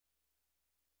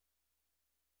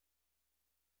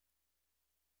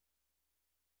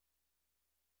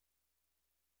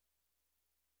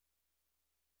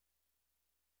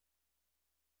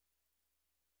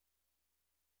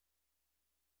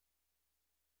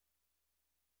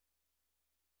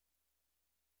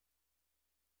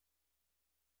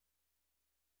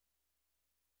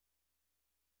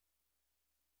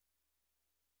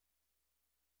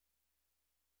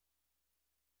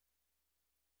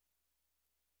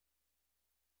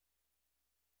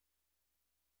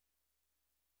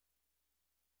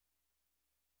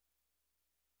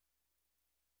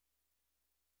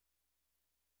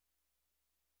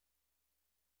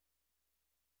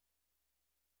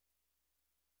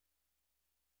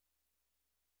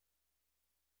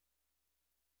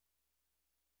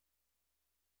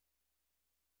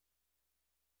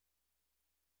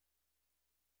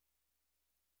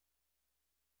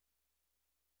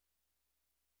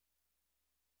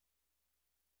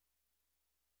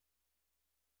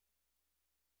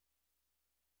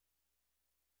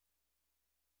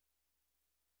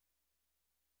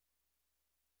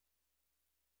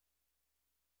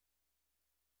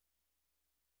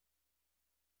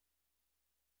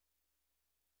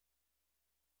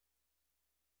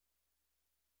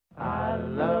I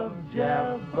love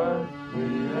Java, sweet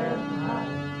and hot.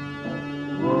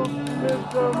 Whoop,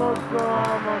 Mr.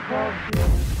 Motorama,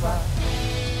 coffee spot.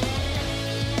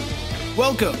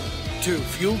 Welcome to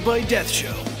Fueled by Death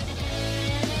Show.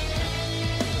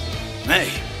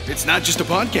 Hey, it's not just a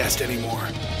podcast anymore.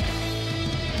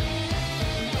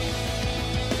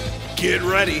 Get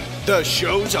ready, the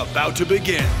show's about to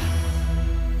begin.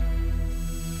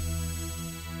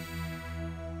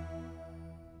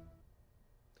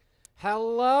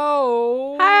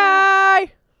 Hello.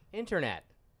 Hi. Internet.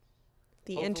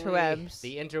 The Hopefully, interwebs.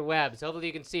 The interwebs. Hopefully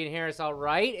you can see and hear us all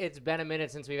right. It's been a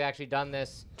minute since we've actually done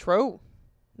this. True.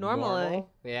 Normally. Normal.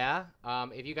 Yeah.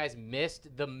 If you guys missed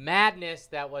the madness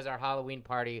that was our Halloween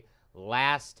party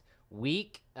last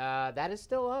week, that is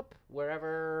still up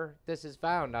wherever this is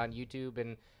found on YouTube.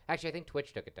 And actually, I think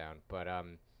Twitch took it down. But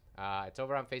it's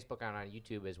over on Facebook and on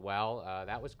YouTube as well.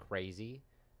 That was crazy.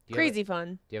 Crazy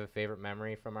fun. Do you have a favorite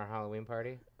memory from our Halloween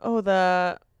party? Oh,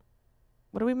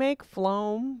 what do we make?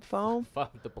 Foam?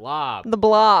 The blob. The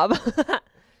blob.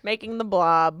 Making the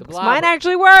blob. The 'Cause blob- Mine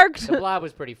actually worked. The blob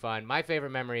was pretty fun. My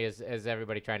favorite memory is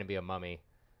everybody trying to be a mummy.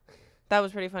 That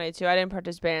was pretty funny, too. I didn't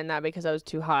participate in that because I was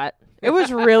too hot. It was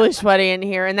really sweaty in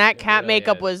here, and that cat really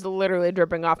makeup is. was literally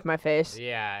dripping off my face.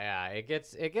 Yeah. It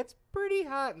gets pretty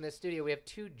hot in the studio. We have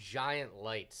two giant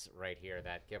lights right here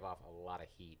that give off a lot of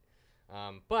heat.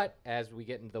 But as we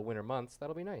get into the winter months,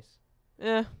 that'll be nice.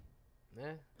 Eh.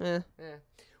 Eh.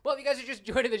 Well, if you guys are just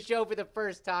joining the show for the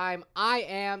first time, I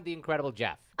am the Incredible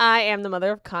Jeff. I am the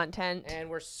mother of content. And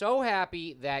we're so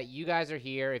happy that you guys are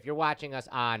here. If you're watching us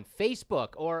on Facebook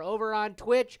or over on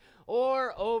Twitch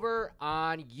or over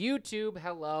on YouTube,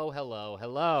 hello. Hello.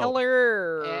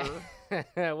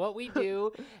 What we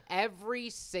do every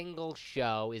single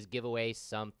show is give away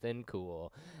something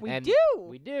cool. We And do.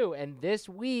 We do. And this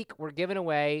week, we're giving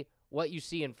away what you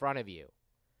see in front of you.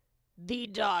 The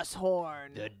DOS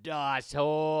horn. The DOS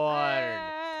horn.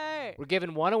 Hey. We're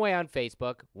giving one away on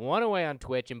Facebook, one away on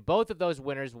Twitch, and both of those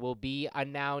winners will be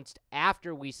announced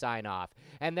after we sign off.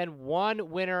 And then one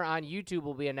winner on YouTube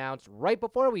will be announced right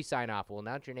before we sign off. We'll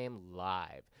announce your name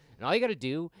live. And all you got to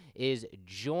do is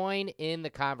join in the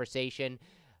conversation.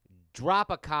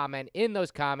 Drop a comment in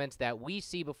those comments that we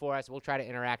see before us. We'll try to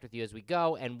interact with you as we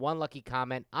go. And one lucky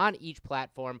comment on each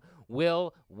platform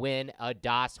will win a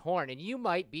DOS horn. And you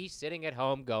might be sitting at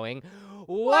home going,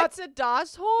 What's a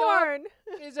DOS horn?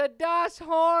 is a DOS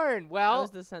horn? That Well,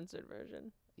 was the censored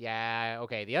version. yeah,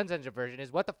 okay. The uncensored version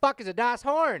is, what the fuck is a DOS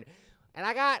horn? And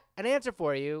I got an answer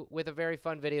for you with a very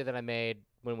fun video that I made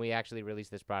when we actually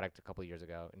released this product a couple years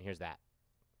ago. And here's that.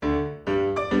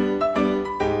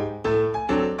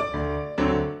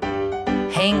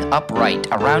 Hang upright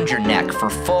around your neck for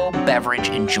full beverage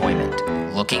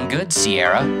enjoyment. Looking good,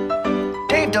 Sierra.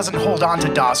 Dave doesn't hold on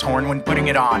to DOS horn when putting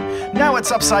it on. Now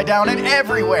it's upside down and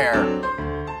everywhere.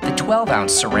 The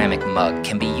 12-ounce ceramic mug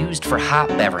can be used for hot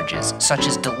beverages, such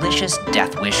as delicious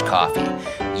Death Wish coffee.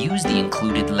 Use the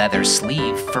included leather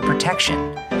sleeve for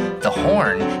protection. The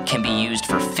horn can be used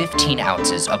for 15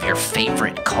 ounces of your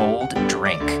favorite cold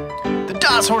drink. The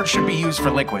DOS horn should be used for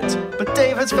liquids, but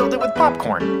Dave has filled it with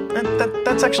popcorn.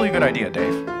 That's actually a good idea,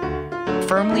 Dave.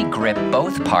 Firmly grip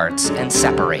both parts and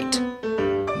separate.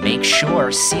 Make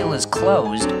sure seal is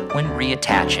closed when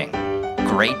reattaching.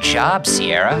 Great job,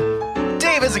 Sierra.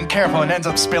 Dave isn't careful and ends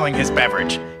up spilling his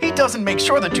beverage. He doesn't make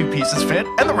sure the two pieces fit,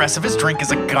 and the rest of his drink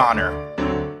is a goner.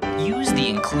 Use the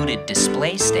included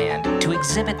display stand to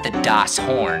exhibit the DOS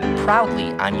horn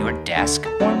proudly on your desk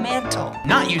or mantle.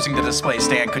 Not using the display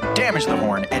stand could damage the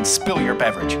horn and spill your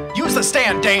beverage. Use the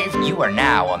stand, Dave! You are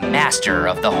now a master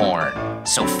of the horn,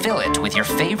 so fill it with your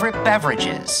favorite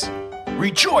beverages.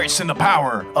 Rejoice in the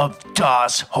power of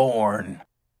DOS horn.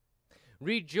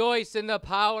 Rejoice in the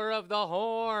power of the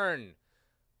horn.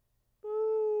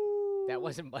 That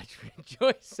wasn't much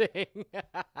rejoicing.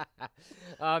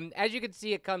 As you can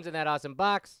see, it comes in that awesome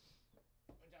box,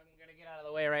 which I'm going to get out of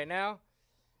the way right now.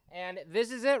 And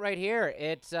this is it right here.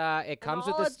 It comes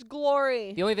with all this. its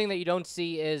glory. The only thing that you don't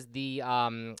see is the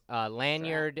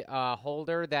lanyard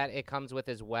holder that it comes with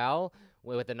as well,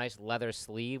 with a nice leather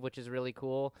sleeve, which is really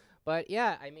cool. But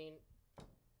yeah, I mean,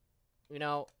 you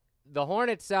know, the horn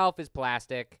itself is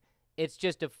plastic. It's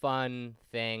just a fun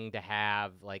thing to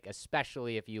have, like,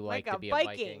 especially if you like Like to a be a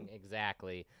Viking.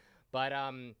 Exactly. But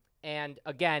and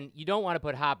again, you don't want to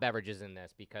put hot beverages in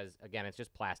this because, again, it's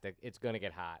just plastic. It's going to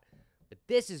get hot. But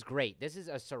this is great. This is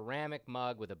a ceramic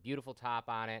mug with a beautiful top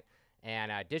on it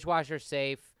and dishwasher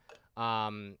safe.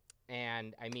 And,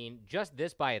 I mean, just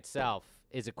this by itself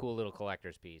is a cool little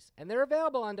collector's piece. And they're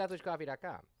available on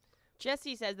deathwishcoffee.com.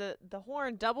 Jesse says that the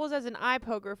horn doubles as an eye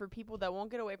poker for people that won't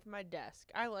get away from my desk.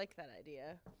 I like that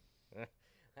idea.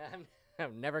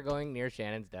 I'm never going near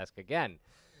Shannon's desk again.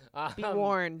 Be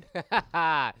warned.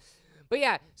 But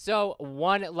yeah, so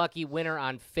one lucky winner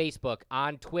on Facebook,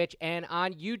 on Twitch, and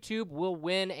on YouTube will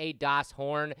win a Das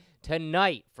Horn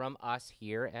tonight from us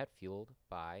here at Fueled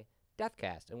by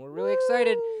Deathcast. And we're really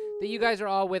excited that you guys are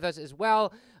all with us as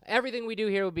well. Everything we do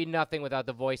here would be nothing without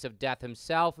the voice of death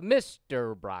himself,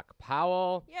 Mr. Brock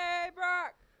Powell. Yay,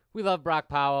 Brock! We love Brock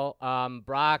Powell.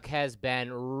 Brock has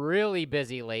been really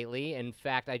busy lately. In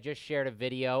fact, I just shared a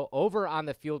video over on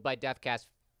the Fueled by Deathcast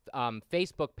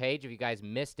Facebook page. If you guys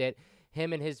missed it,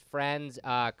 him and his friends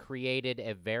created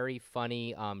a very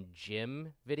funny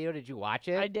gym video. Did you watch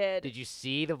it? I did. Did you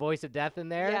see the voice of death in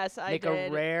there? Yes, I did. Make a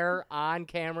did. rare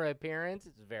on-camera appearance.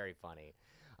 It's very funny.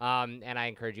 And I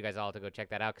encourage you guys all to go check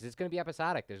that out because it's going to be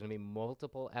episodic. There's going to be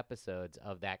multiple episodes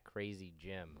of that crazy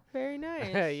gym. Very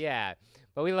nice. Yeah.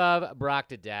 But we love Brock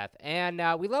to death. And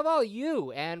we love all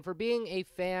you. And for being a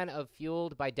fan of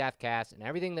Fueled by Deathcast and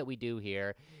everything that we do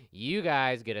here, you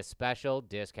guys get a special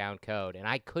discount code. And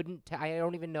I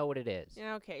don't even know what it is.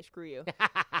 Yeah, okay, screw you.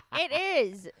 It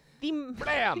is the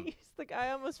Bam!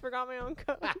 I almost forgot my own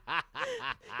code.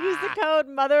 Use the code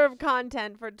Mother of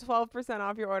Content for 12%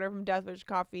 off your order from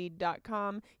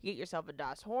deathwishcoffee.com. You get yourself a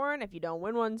Das Horn. If you don't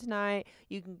win one tonight,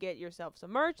 you can get yourself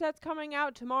some merch that's coming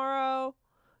out tomorrow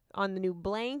on the new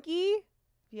blankie. If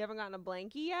you haven't gotten a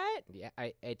blankie yet, Yeah,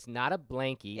 it's not a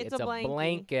blankie. It's It's a a blankie.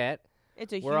 blanket.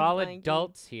 it's a huge We're all blankie.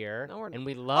 adults here, No, we're and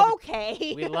we love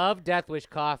Okay. we love Death Wish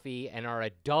Coffee and our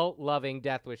adult-loving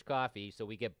Death Wish Coffee, so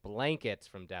we get blankets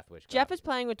from Death Wish Coffee. Jeff is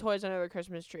playing with toys under the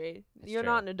Christmas tree. That's You're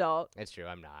true. not an adult. It's true.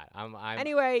 I'm not. I'm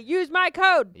Anyway, use my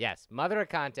code. Yes, Mother of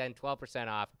Content, 12%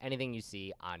 off anything you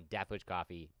see on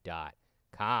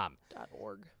deathwishcoffee.com.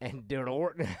 .org. And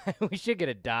we should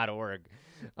get a .org.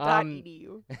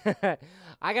 .edu.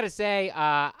 I gotta say,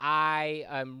 I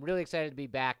am really excited to be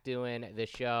back doing the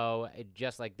show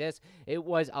just like this. It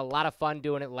was a lot of fun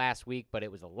doing it last week, but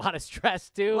it was a lot of stress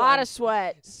too. A lot I'm of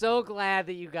sweat. so glad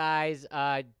that you guys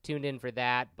tuned in for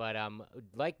that. But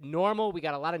like normal, we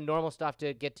got a lot of normal stuff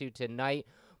to get to tonight,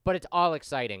 but it's all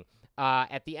exciting.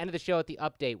 At the end of the show, at the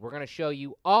update, we're going to show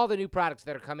you all the new products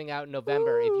that are coming out in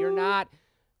November. If you're not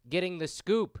getting the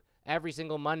scoop every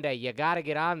single Monday, you got to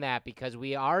get on that because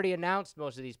we already announced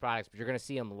most of these products, but you're going to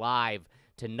see them live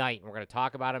tonight. And we're going to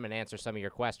talk about them and answer some of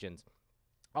your questions.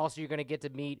 Also, you're going to get to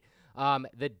meet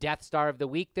the Death Star of the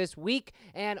Week this week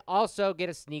and also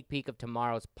get a sneak peek of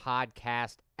tomorrow's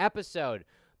podcast episode.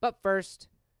 But first,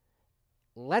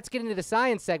 let's get into the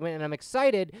science segment, and I'm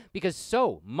excited because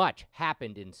so much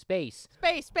happened in space.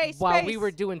 While we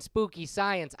were doing spooky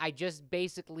science, I just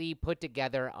basically put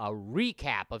together a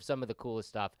recap of some of the coolest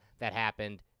stuff that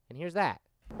happened, and here's that.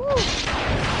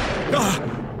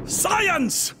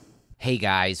 Science! Hey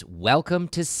guys, welcome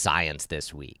to Science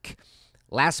This Week.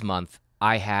 Last month,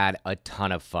 I had a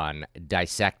ton of fun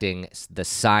dissecting the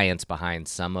science behind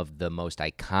some of the most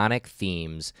iconic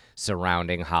themes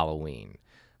surrounding Halloween.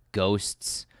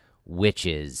 Ghosts,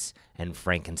 witches, and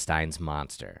Frankenstein's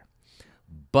monster.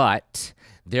 But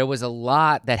there was a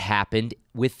lot that happened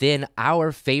within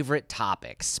our favorite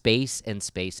topic, space and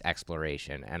space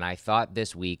exploration, and I thought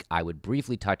this week I would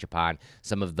briefly touch upon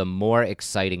some of the more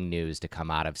exciting news to come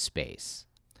out of space.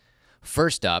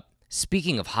 First up,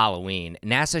 speaking of Halloween,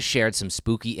 NASA shared some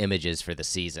spooky images for the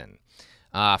season.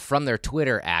 From their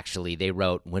Twitter, actually, they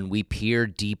wrote, "When we peer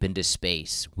deep into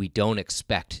space, we don't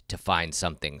expect to find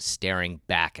something staring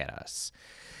back at us."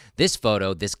 This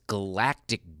photo, this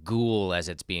galactic ghoul, as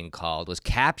it's being called, was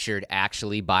captured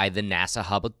actually by the NASA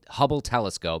Hubble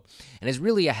telescope and is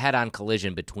really a head-on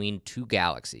collision between two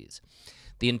galaxies.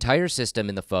 The entire system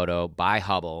in the photo by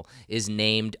Hubble is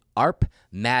named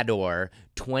ARP-MADOR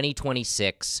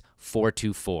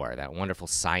 2026-424, that wonderful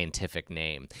scientific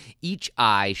name. Each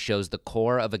eye shows the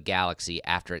core of a galaxy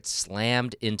after it's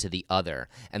slammed into the other,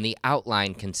 and the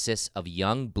outline consists of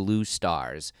young blue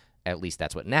stars. At least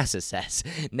that's what NASA says.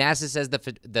 NASA says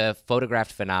the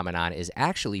photographed phenomenon is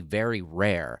actually very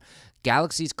rare.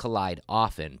 Galaxies collide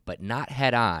often, but not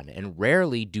head-on, and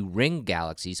rarely do ring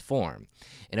galaxies form.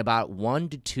 In about 1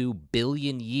 to 2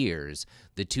 billion years,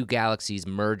 the two galaxies'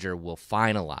 merger will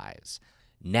finalize.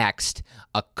 Next,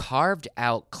 a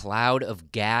carved-out cloud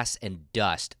of gas and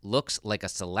dust looks like a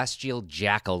celestial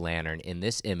jack-o'-lantern in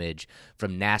this image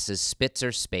from NASA's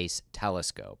Spitzer Space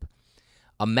Telescope.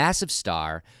 A massive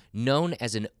star, known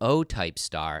as an O-type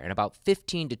star and about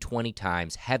 15 to 20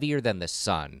 times heavier than the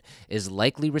Sun, is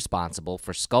likely responsible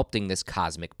for sculpting this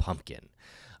cosmic pumpkin.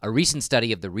 A recent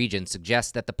study of the region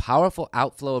suggests that the powerful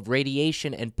outflow of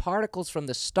radiation and particles from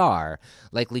the star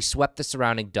likely swept the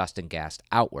surrounding dust and gas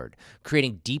outward,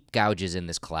 creating deep gouges in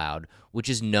this cloud, which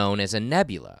is known as a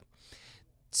nebula.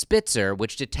 Spitzer,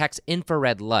 which detects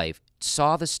infrared light,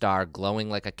 saw the star glowing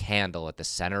like a candle at the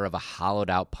center of a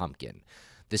hollowed-out pumpkin.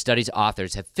 The study's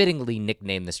authors have fittingly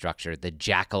nicknamed the structure the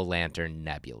Jack-o'-lantern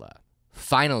Nebula.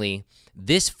 Finally,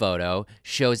 this photo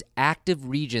shows active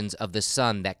regions of the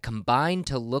sun that combine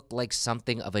to look like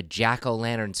something of a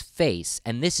jack-o'-lantern's face,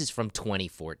 and this is from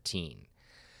 2014.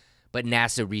 But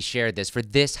NASA reshared this for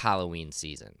this Halloween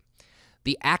season.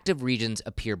 The active regions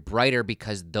appear brighter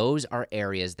because those are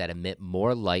areas that emit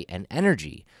more light and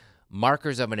energy,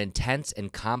 markers of an intense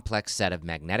and complex set of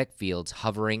magnetic fields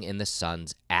hovering in the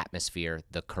sun's atmosphere,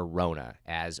 the corona,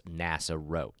 as NASA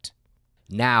wrote.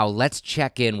 Now, let's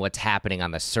check in what's happening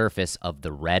on the surface of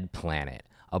the red planet.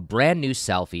 A brand new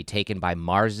selfie taken by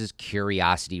Mars's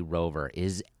Curiosity rover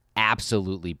is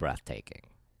absolutely breathtaking.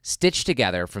 Stitched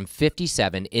together from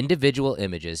 57 individual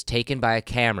images taken by a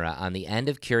camera on the end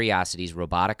of Curiosity's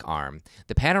robotic arm,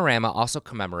 the panorama also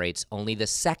commemorates only the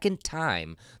second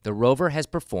time the rover has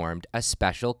performed a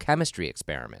special chemistry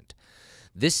experiment.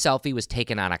 This selfie was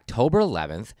taken on October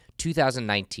 11th,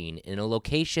 2019, in a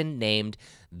location named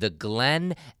the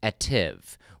Glen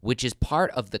Etiv, which is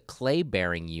part of the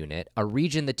clay-bearing unit, a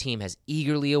region the team has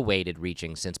eagerly awaited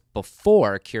reaching since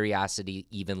before Curiosity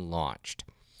even launched.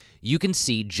 You can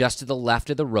see just to the left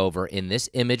of the rover in this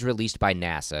image released by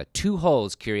NASA 2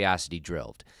 holes Curiosity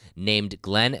drilled, named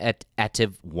Glen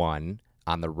Etiv 1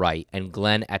 on the right and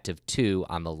Glen Etiv 2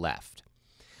 on the left.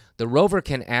 The rover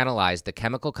can analyze the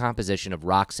chemical composition of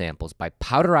rock samples by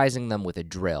powderizing them with a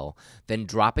drill, then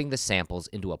dropping the samples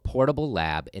into a portable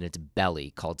lab in its belly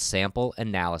called Sample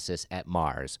Analysis at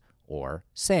Mars, or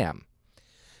SAM.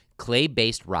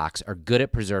 Clay-based rocks are good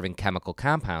at preserving chemical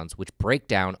compounds which break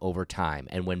down over time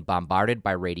and when bombarded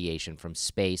by radiation from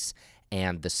space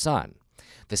and the sun.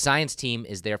 The science team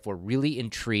is therefore really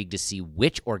intrigued to see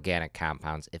which organic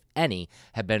compounds, if any,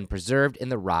 have been preserved in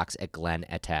the rocks at Glen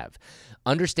Etiv.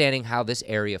 Understanding how this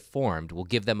area formed will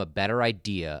give them a better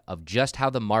idea of just how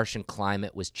the Martian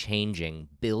climate was changing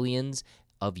billions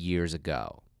of years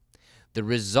ago. The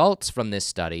results from this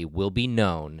study will be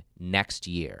known next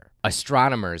year.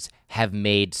 Astronomers have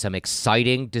made some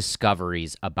exciting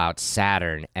discoveries about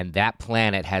Saturn, and that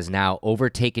planet has now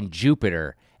overtaken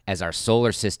Jupiter as our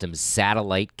solar system's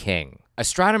satellite king.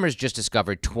 Astronomers just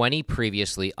discovered 20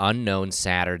 previously unknown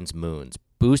Saturn's moons,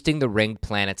 boosting the ringed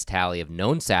planet's tally of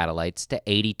known satellites to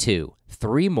 82,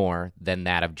 3 more than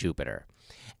that of Jupiter.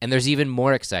 And there's even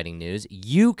more exciting news.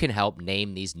 You can help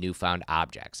name these newfound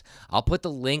objects. I'll put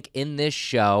the link in this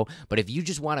show, but if you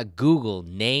just want to Google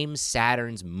name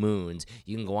Saturn's moons,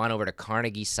 you can go on over to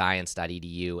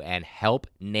carnegiescience.edu and help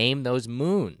name those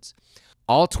moons.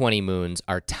 All 20 moons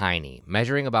are tiny,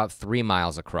 measuring about 3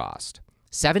 miles across.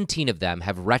 17 of them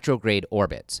have retrograde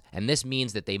orbits, and this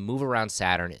means that they move around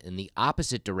Saturn in the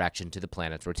opposite direction to the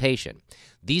planet's rotation.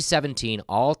 These 17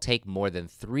 all take more than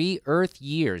 3 Earth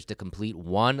years to complete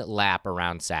one lap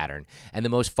around Saturn, and the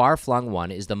most far-flung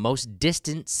one is the most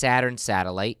distant Saturn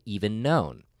satellite even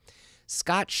known.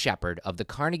 Scott Shepard of the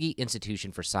Carnegie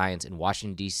Institution for Science in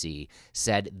Washington, D.C.,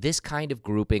 said this kind of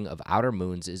grouping of outer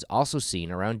moons is also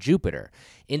seen around Jupiter,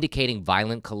 indicating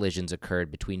violent collisions occurred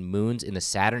between moons in the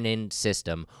Saturnine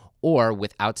system or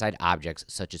with outside objects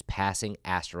such as passing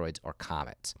asteroids or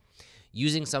comets.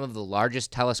 Using some of the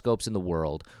largest telescopes in the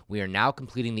world, we are now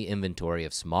completing the inventory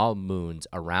of small moons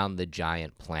around the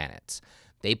giant planets.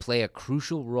 They play a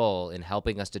crucial role in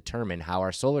helping us determine how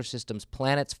our solar system's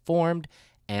planets formed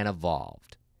and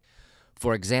evolved.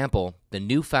 For example, the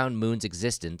newfound moon's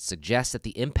existence suggests that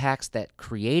the impacts that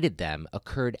created them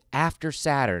occurred after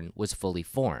Saturn was fully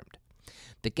formed.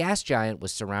 The gas giant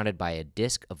was surrounded by a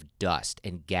disk of dust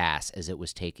and gas as it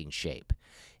was taking shape.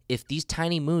 If these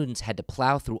tiny moons had to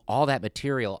plow through all that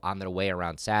material on their way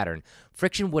around Saturn,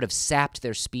 friction would have sapped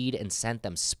their speed and sent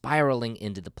them spiraling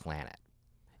into the planet.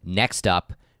 Next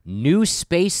up, new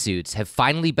spacesuits have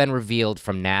finally been revealed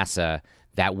from NASA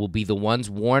that will be the ones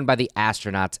worn by the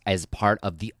astronauts as part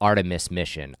of the Artemis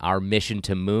mission, our mission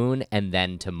to Moon and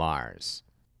then to Mars.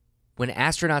 When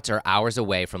astronauts are hours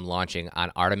away from launching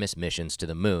on Artemis missions to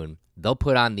the Moon, they'll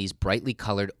put on these brightly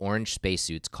colored orange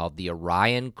spacesuits called the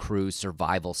Orion Crew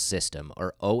Survival System,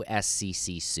 or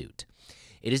OSCC suit.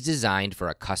 It is designed for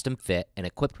a custom fit and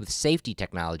equipped with safety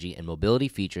technology and mobility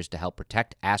features to help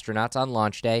protect astronauts on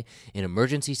launch day, in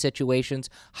emergency situations,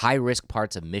 high-risk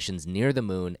parts of missions near the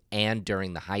Moon, and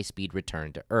during the high-speed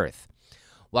return to Earth.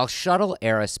 While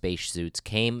shuttle-era spacesuits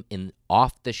came in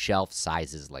off-the-shelf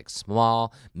sizes like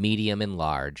small, medium, and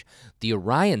large, the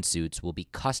Orion suits will be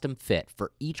custom fit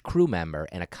for each crew member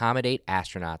and accommodate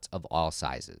astronauts of all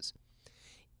sizes.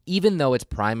 Even though it's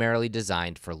primarily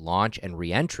designed for launch and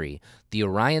re-entry, the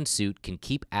Orion suit can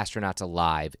keep astronauts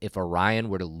alive if Orion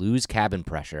were to lose cabin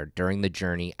pressure during the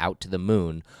journey out to the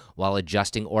moon while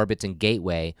adjusting orbits and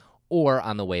gateway or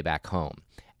on the way back home.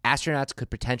 Astronauts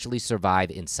could potentially survive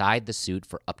inside the suit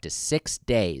for up to 6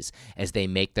 days as they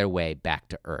make their way back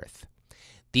to Earth.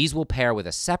 These will pair with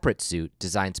a separate suit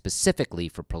designed specifically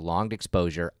for prolonged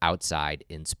exposure outside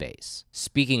in space.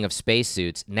 Speaking of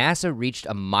spacesuits, NASA reached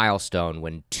a milestone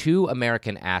when 2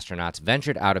 American astronauts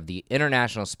ventured out of the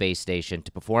International Space Station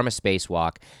to perform a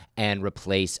spacewalk and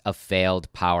replace a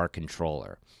failed power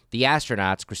controller. The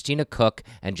astronauts, Christina Koch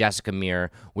and Jessica Meir,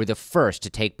 were the first to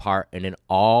take part in an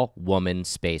all-woman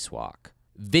spacewalk.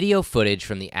 Video footage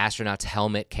from the astronauts'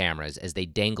 helmet cameras as they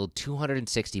dangled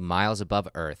 260 miles above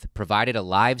Earth provided a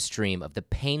live stream of the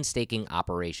painstaking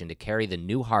operation to carry the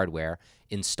new hardware,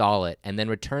 install it, and then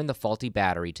return the faulty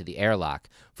battery to the airlock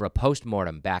for a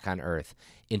post-mortem back on Earth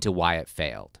into why it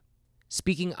failed.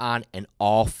 Speaking on an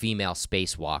all-female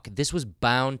spacewalk, this was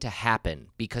bound to happen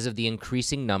because of the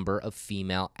increasing number of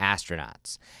female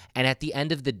astronauts. And at the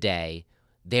end of the day,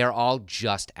 they are all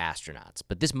just astronauts.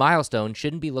 But this milestone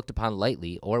shouldn't be looked upon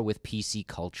lightly or with PC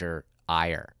culture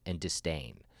ire and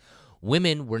disdain.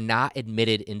 Women were not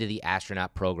admitted into the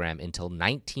astronaut program until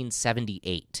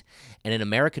 1978, and an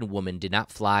American woman did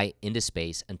not fly into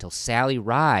space until Sally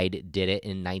Ride did it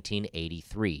in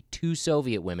 1983. 2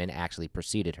 Soviet women actually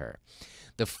preceded her.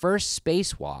 The first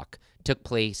spacewalk took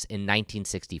place in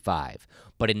 1965,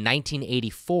 but in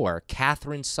 1984,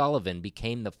 Catherine Sullivan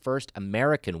became the first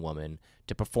American woman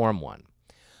to perform one.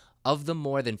 Of the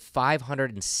more than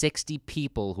 560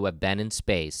 people who have been in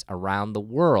space around the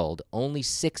world, only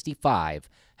 65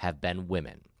 have been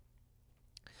women.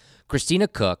 Christina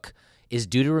Koch is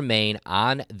due to remain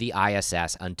on the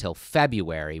ISS until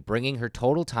February, bringing her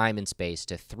total time in space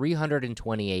to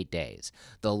 328 days,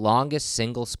 the longest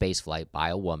single spaceflight by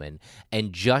a woman,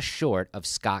 and just short of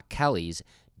Scott Kelly's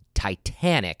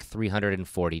titanic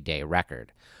 340-day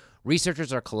record.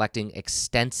 Researchers are collecting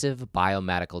extensive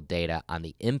biomedical data on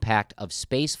the impact of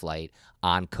spaceflight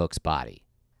on Koch's body.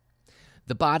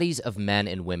 The bodies of men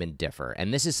and women differ,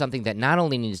 and this is something that not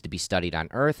only needs to be studied on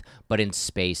Earth, but in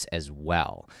space as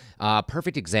well. A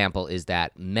perfect example is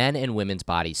that men and women's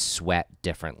bodies sweat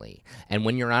differently. And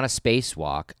when you're on a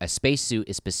spacewalk, a spacesuit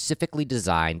is specifically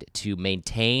designed to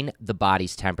maintain the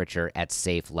body's temperature at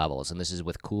safe levels, and this is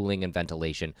with cooling and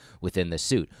ventilation within the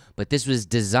suit. But this was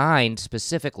designed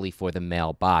specifically for the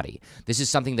male body. This is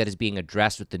something that is being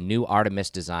addressed with the new Artemis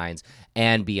designs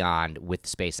and beyond with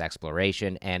space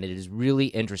exploration, and it is really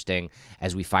interesting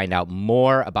as we find out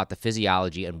more about the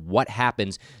physiology and what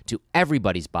happens to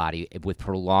everybody's body with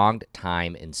prolonged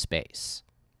time in space.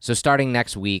 So starting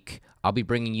next week, I'll be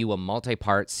bringing you a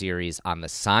multi-part series on the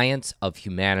science of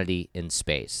humanity in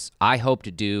space. I hope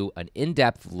to do an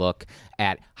in-depth look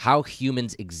at how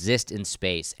humans exist in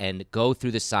space and go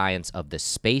through the science of the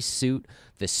spacesuit,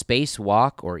 the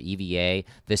spacewalk, or EVA,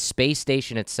 the space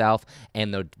station itself,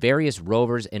 and the various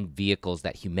rovers and vehicles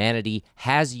that humanity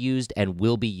has used and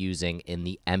will be using in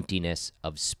the emptiness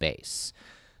of space.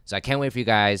 So I can't wait for you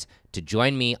guys to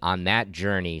join me on that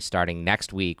journey starting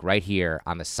next week right here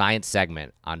on the science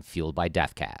segment on Fueled by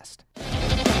Deathcast.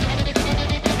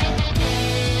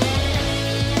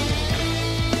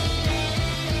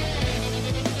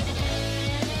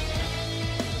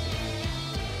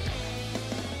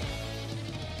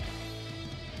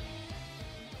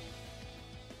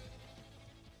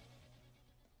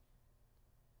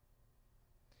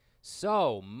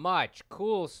 So much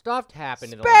cool stuff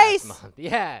happened in the last month.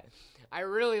 Yeah. I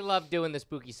really love doing the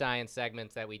spooky science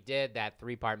segments that we did, that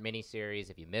 3-part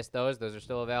mini-series. If you missed those are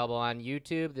still available on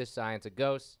YouTube. The Science of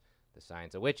Ghosts, The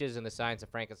Science of Witches, and The Science of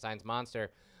Frankenstein's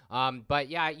Monster. But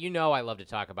yeah, you know I love to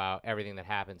talk about everything that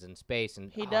happens in space.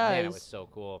 And He does. Man, it was so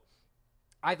cool.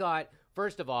 I thought,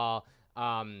 first of all,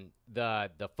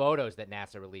 the photos that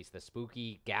NASA released, the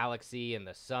spooky galaxy and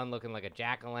the sun looking like a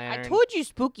jack-o'-lantern. I told you,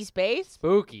 spooky space.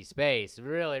 Spooky space.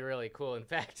 Really, really cool. In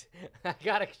fact, I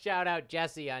got to shout out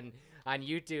Jesse on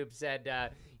YouTube said,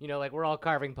 like we're all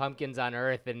carving pumpkins on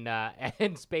Earth,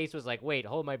 and space was like, wait,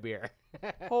 hold my beer.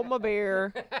 Hold my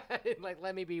beer. Like,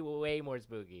 let me be way more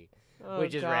spooky, Oh,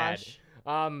 which is gosh.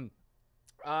 rad.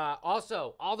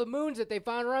 Also, all the moons that they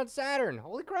found around Saturn.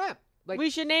 Holy crap. Like,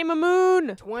 We should name a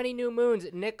moon. 20 new moons.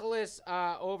 Nicholas,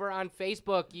 over on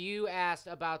Facebook, you asked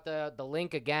about the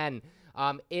link again.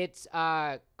 It's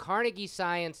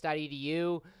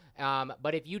carnegiescience.edu.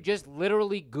 But if you just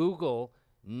literally Google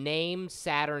name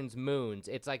Saturn's moons,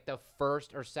 it's like the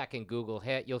first or second Google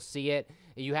hit. You'll see it.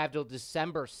 You have till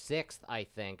December 6th, I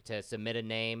think, to submit a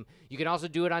name. You can also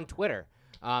do it on Twitter.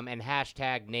 And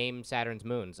hashtag name Saturn's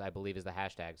moons, I believe, is the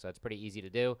hashtag. So it's pretty easy to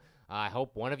do. I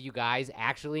hope one of you guys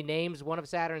actually names one of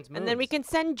Saturn's moons. And then we can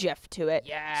send Jeff to it.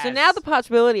 Yes. So now the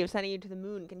possibility of sending you to the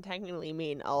moon can technically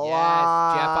mean a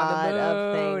lot Jeff on the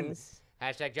of moon. things.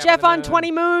 Hashtag Jeff on the moon.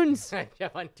 20 moons.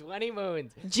 Jeff on 20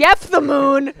 moons. Jeff the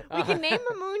moon. We can name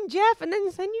a moon Jeff and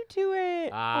then send you to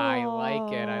it. I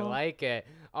like it. I Aw. like it.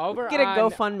 Over Get a on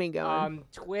GoFundMe going.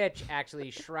 Twitch,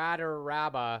 actually, Shrader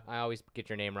Rabba. I always get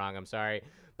your name wrong. I'm sorry.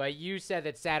 But you said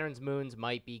that Saturn's moons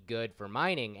might be good for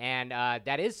mining, and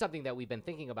that is something that we've been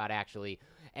thinking about, actually,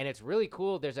 and it's really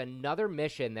cool. There's another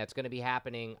mission that's going to be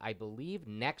happening, I believe,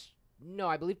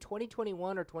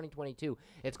 2021 or 2022.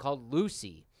 It's called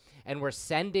Lucy, and we're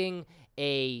sending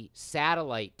a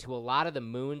satellite to a lot of the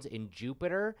moons in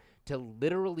Jupiter to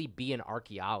literally be an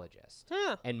archaeologist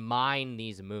Huh. and mine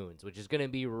these moons, which is going to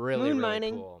be really, Moon really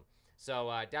mining. cool.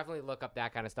 So definitely look up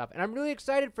that kind of stuff. And I'm really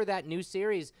excited for that new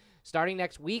series. Starting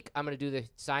next week, I'm going to do the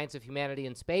Science of Humanity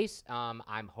in Space.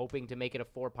 I'm hoping to make it a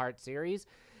 4-part series.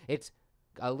 It's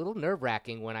a little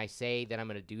nerve-wracking when I say that I'm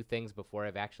going to do things before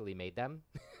I've actually made them.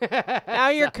 Now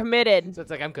you're committed. So it's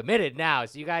like I'm committed now.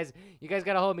 So you guys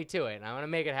got to hold me to it, and I want to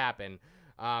make it happen.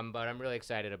 But I'm really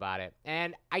excited about it.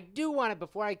 And I do want to,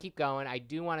 before I keep going, I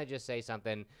do want to just say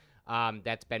something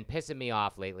that's been pissing me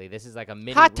off lately. This is like a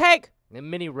mini Hot take. a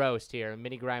mini roast here, a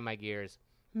mini grind my gears.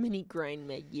 Mini grind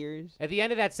my gears. At the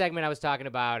end of that segment, I was talking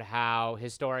about how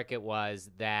historic it was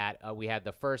that we had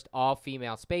the first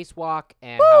all-female spacewalk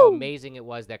and how amazing it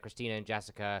was that Christina and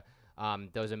Jessica,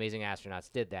 those amazing astronauts,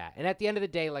 did that. And at the end of the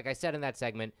day, like I said in that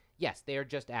segment, yes, they are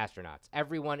just astronauts.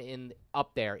 Everyone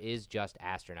up there is just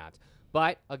astronauts.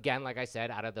 But, again, like I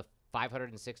said, out of the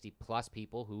 560-plus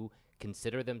people who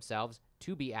consider themselves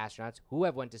to be astronauts who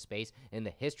have went to space in the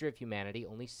history of humanity,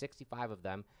 only 65 of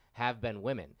them have been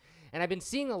women. And I've been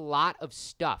seeing a lot of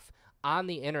stuff on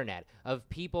the internet of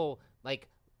people like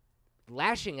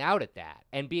lashing out at that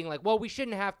and being like, well, we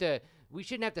shouldn't have to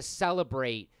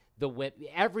celebrate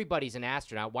everybody's an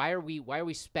astronaut. Why are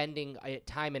we spending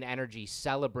time and energy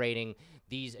celebrating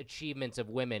these achievements of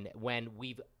women when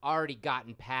we've already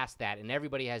gotten past that and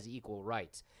everybody has equal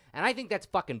rights? And I think that's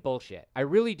fucking bullshit. I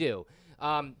really do.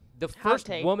 The first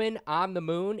woman on the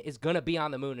moon is going to be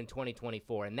on the moon in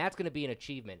 2024, and that's going to be an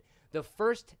achievement. The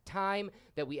first time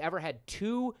that we ever had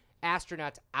 2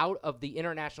 astronauts out of the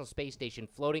International Space Station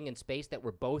floating in space that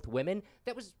were both women,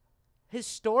 that was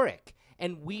historic,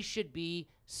 and we should be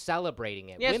celebrating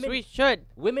it. Yes, we should.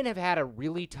 Women have had a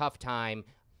really tough time,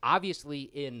 obviously,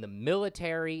 in the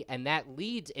military, and that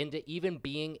leads into even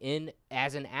being in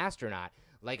as an astronaut.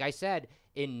 Like I said,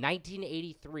 in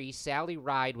 1983, Sally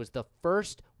Ride was the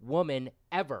first woman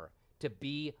ever to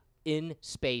be in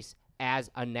space as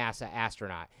a NASA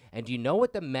astronaut. And do you know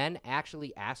what the men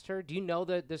actually asked her? Do you know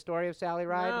the story of Sally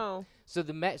Ride? No.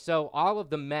 So all of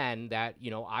the men that,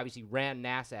 obviously ran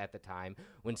NASA at the time,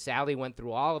 when Sally went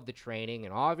through all of the training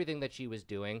and everything that she was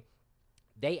doing,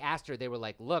 they asked her, they were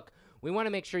like, look, we want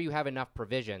to make sure you have enough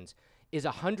provisions. Is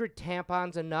 100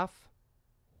 tampons enough?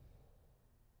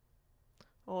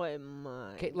 Oh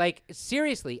my. Okay, like,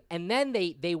 seriously. And then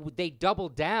they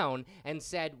doubled down and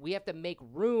said, we have to make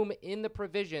room in the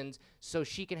provisions so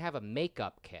she can have a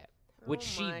makeup kit, which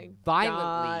she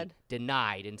violently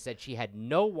denied and said she had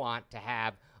no want to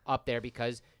have up there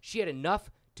because she had enough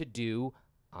to do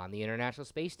on the International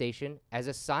Space Station as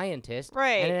a scientist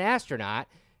and an astronaut.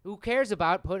 Who cares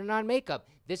about putting on makeup?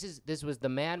 This was the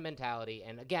man mentality.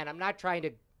 And again, I'm not trying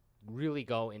to really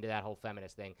go into that whole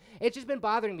feminist thing. It's just been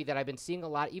bothering me that I've been seeing a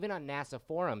lot, even on NASA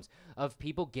forums, of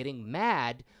people getting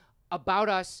mad about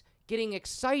us getting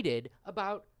excited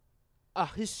about a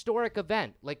historic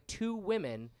event, like 2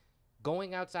 women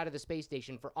going outside of the space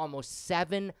station for almost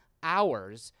 7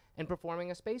 hours and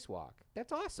performing a spacewalk.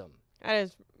 That's awesome. That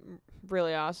is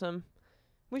really awesome.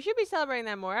 We should be celebrating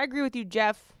that more. I agree with you,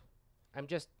 Jeff. I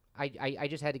just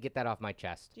had to get that off my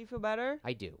chest. Do you feel better?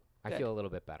 I do. Good. I feel a little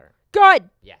bit better. Good.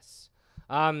 Yes.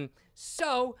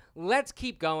 So let's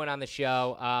keep going on the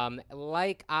show.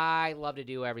 Like I love to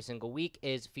do every single week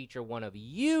is feature one of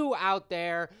you out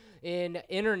there in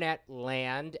internet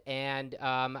land. And,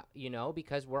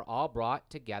 because we're all brought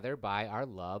together by our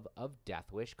love of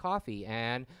Death Wish coffee.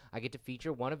 And I get to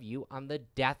feature one of you on the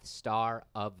Death Star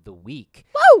of the Week.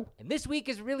 Woo! And this week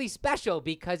is really special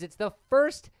because it's the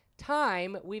first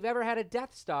time we've ever had a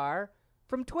Death Star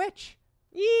from Twitch.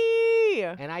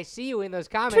 Yeah. And I see you in those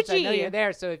comments. Twitchy. I know you're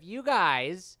there. So if you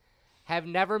guys have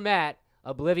never met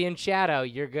Oblivion Shadow,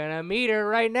 you're gonna meet her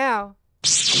right now.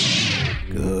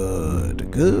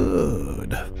 Good,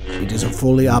 good. It is a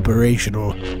fully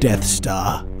operational Death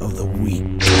Star of the Week.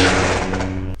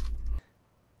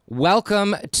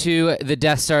 Welcome to the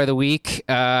Death Star of the Week,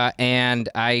 and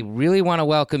I really want to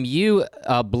welcome you,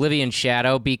 Oblivion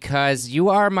Shadow, because you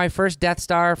are my first Death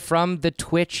Star from the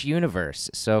Twitch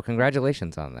universe, so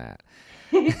congratulations on that.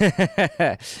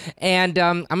 And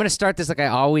I'm going to start this like I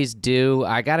always do.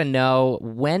 I got to know,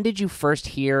 when did you first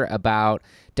hear about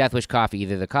Deathwish Coffee,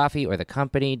 either the coffee or the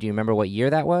company? Do you remember what year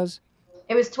that was?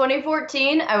 It was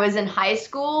 2014. I was in high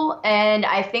school, and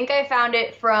I think I found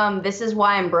it from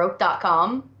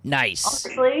thisiswhyimbroke.com. Nice.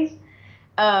 Honestly.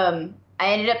 I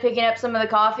ended up picking up some of the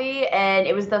coffee, and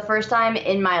it was the first time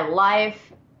in my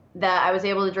life that I was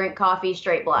able to drink coffee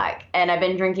straight black, and I've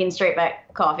been drinking straight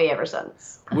black coffee ever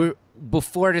since.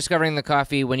 Before discovering the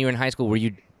coffee, when you were in high school, were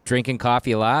you drinking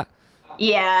coffee a lot?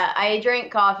 Yeah, I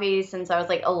drank coffee since I was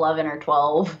like 11 or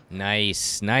 12.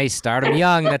 Nice. Start 'em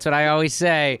young. That's what I always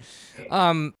say.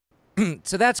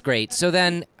 So that's great. So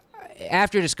then,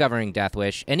 after discovering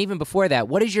Deathwish, and even before that,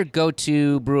 what is your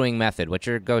go-to brewing method? What's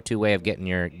your go-to way of getting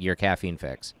your caffeine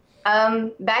fix?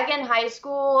 Back in high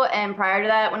school and prior to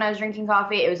that, when I was drinking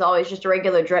coffee, it was always just a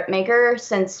regular drip maker.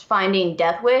 Since finding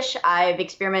Deathwish, I've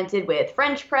experimented with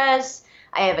French press.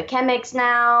 I have a Chemex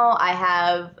now. I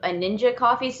have a Ninja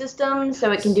coffee system,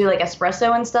 so it can do like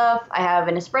espresso and stuff. I have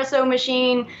an espresso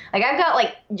machine. Like, I've got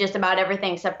like just about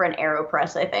everything except for an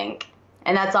AeroPress, I think.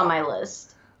 And that's on my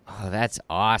list. Oh, that's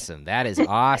awesome. That is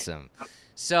awesome.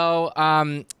 So,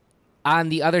 on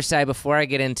the other side, before I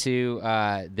get into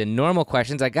the normal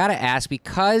questions, I got to ask,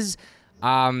 because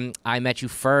I met you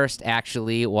first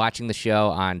actually watching the show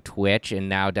on Twitch, and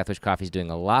now Deathwish Coffee is doing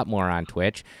a lot more on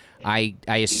Twitch. I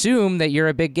assume that you're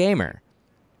a big gamer.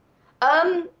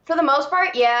 For the most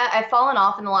part, yeah. I've fallen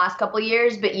off in the last couple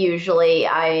years, but usually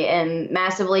I am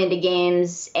massively into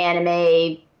games,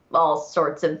 anime, all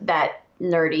sorts of that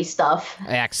nerdy stuff.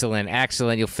 Excellent.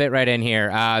 You'll fit right in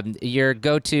here. Your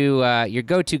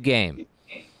go-to game.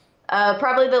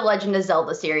 Probably the Legend of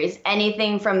Zelda series.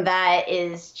 Anything from that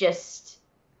is just,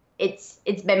 it's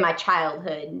been my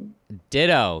childhood.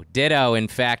 Ditto. In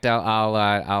fact,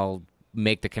 I'll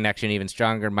make the connection even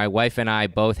stronger. My wife and I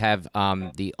both have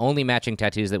the only matching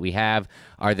tattoos that we have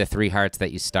are the 3 hearts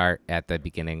that you start at the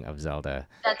beginning of Zelda.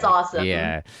 That's awesome.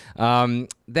 Yeah.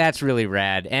 That's really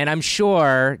rad. And I'm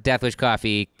sure Deathwish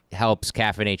Coffee helps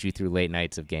caffeinate you through late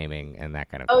nights of gaming and that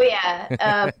kind of thing. Oh,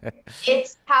 yeah.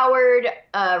 It's powered,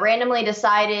 randomly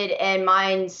decided, and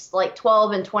mine's like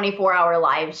 12 and 24-hour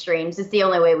live streams. It's the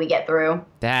only way we get through.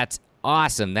 That's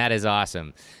awesome. That is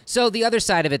awesome. So the other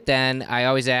side of it then, I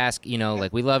always ask,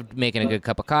 like, we love making a good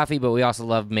cup of coffee, but we also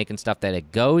love making stuff that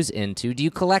it goes into. Do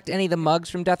you collect any of the mugs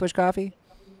from Deathwish Coffee?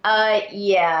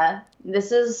 Yeah.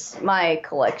 This is my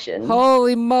collection.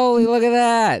 Holy moly, look at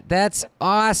that. That's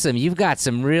awesome. You've got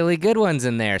some really good ones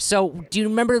in there. So do you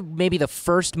remember maybe the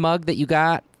first mug that you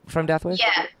got from Deathwish?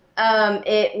 Yeah.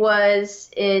 It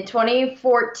was in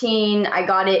 2014. I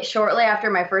got it shortly after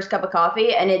my first cup of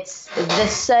coffee, and it's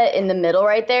this set in the middle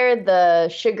right there, the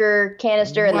sugar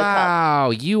canister and the cup. Wow,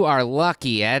 you are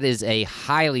lucky. That is a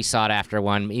highly sought-after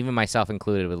one. Even myself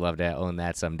included would love to own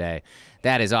that someday.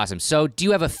 That is awesome. So do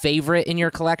you have a favorite in your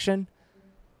collection?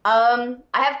 I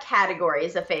have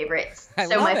categories of favorites. I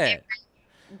love my it. favorite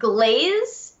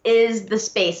glaze is the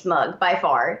space mug by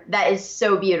far. That is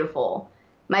so beautiful.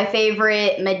 My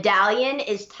favorite medallion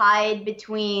is tied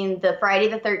between the Friday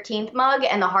the 13th mug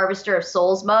and the Harvester of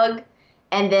Souls mug.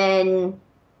 And then,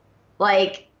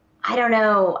 like, I don't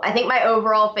know. I think my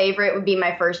overall favorite would be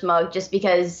my first mug, just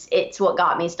because it's what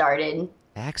got me started.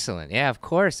 Excellent. Yeah, of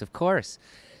course.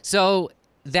 So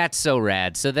that's so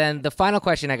rad. So then the final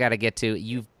question I got to get to,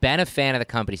 you've been a fan of the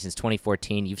company since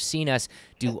 2014. You've seen us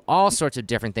do all sorts of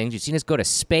different things. You've seen us go to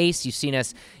space. You've seen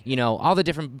us, all the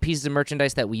different pieces of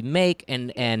merchandise that we make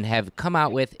and have come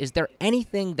out with. Is there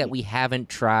anything that we haven't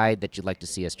tried that you'd like to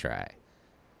see us try?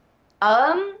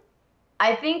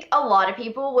 I think a lot of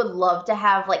people would love to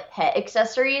have like pet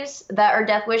accessories that are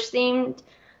Deathwish themed.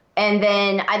 And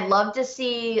then I'd love to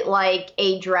see like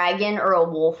a dragon or a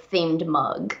wolf themed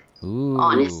mug. Ooh.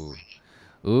 Honestly.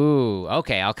 Ooh,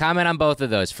 okay. I'll comment on both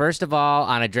of those. First of all,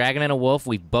 on a dragon and a wolf,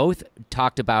 we've both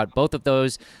talked about both of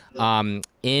those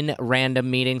in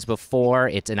random meetings before.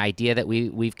 It's an idea that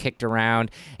we've kicked around.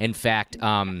 In fact,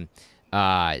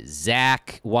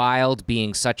 Zach Wild,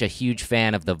 being such a huge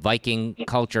fan of the Viking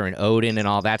culture and Odin and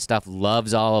all that stuff,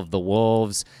 loves all of the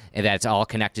wolves, and that's all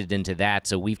connected into that.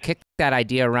 So we've kicked that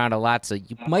idea around a lot, so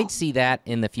you might see that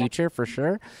in the future for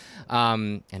sure.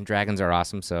 And dragons are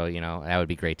awesome, so, that would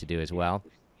be great to do as well.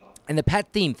 And the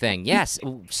pet theme thing, yes,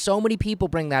 so many people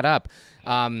bring that up.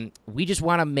 We just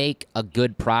want to make a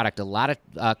good product. A lot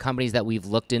of companies that we've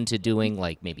looked into doing,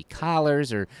 like maybe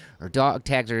collars or dog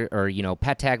tags or you know,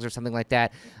 pet tags or something like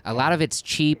that. A lot of it's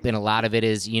cheap, and a lot of it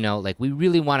is, you know, like we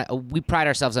really want to. We pride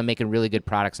ourselves on making really good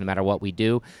products no matter what we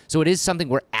do. So it is something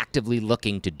we're actively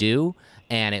looking to do,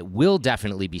 and it will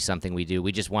definitely be something we do.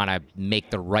 We just want to make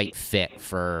the right fit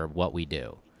for what we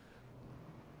do.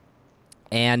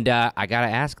 And I gotta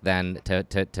ask then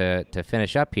to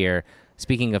finish up here.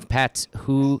 Speaking of pets,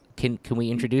 who can we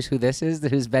introduce who this is?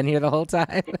 Who's been here the whole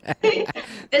time?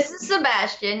 This is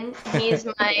Sebastian. He's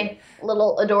my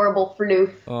little adorable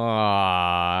floof.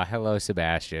 Aw, hello,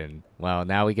 Sebastian. Well,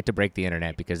 now we get to break the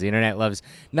internet because the internet loves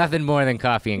nothing more than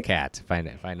coffee and cats.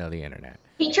 If I know the internet.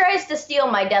 He tries to steal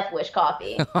my Death Wish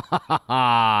coffee.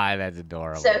 That's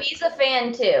adorable. So he's a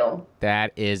fan too.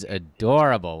 That is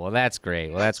adorable. Well, that's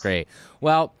great.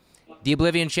 Well, the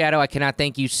Oblivion Shadow, I cannot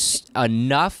thank you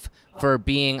enough for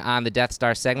being on the Death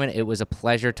Star segment. It was a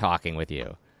pleasure talking with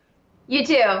you. You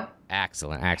too.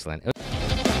 Excellent.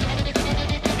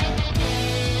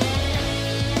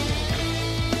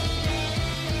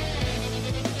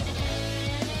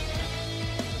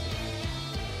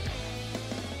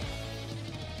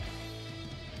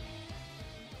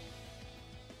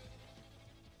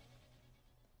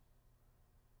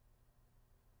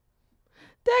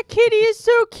 That kitty is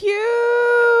so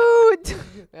cute.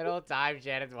 That whole time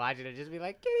Shannon's watching it, just be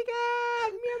like, kitty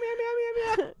cat, meow, meow,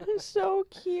 meow, meow, meow. So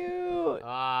cute.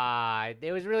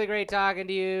 It was really great talking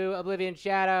to you, Oblivion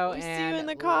Shadow. See you and in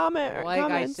the comments.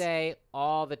 I say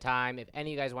all the time, if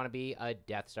any of you guys want to be a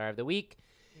Death Star of the Week,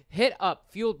 hit up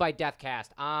Fueled by Deathcast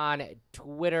on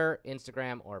Twitter,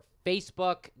 Instagram, or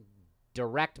Facebook.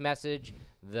 Direct message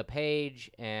the page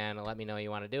and let me know you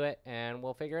want to do it, and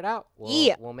we'll figure it out.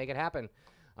 We'll make it happen.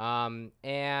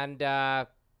 And I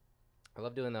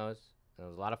love doing those. It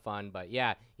was a lot of fun. But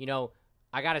yeah, you know,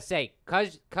 I gotta say,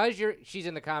 cause she's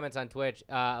in the comments on Twitch,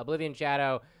 Oblivion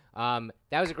Shadow.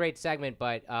 That was a great segment,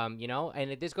 but you know,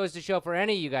 and this goes to show for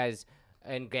any of you guys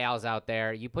and gals out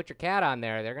there, you put your cat on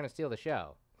there, they're gonna steal the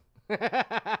show.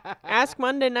 Ask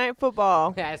Monday Night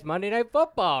Football. Ask Monday Night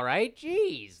Football, right?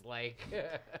 Jeez, like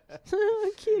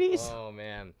kitties. Oh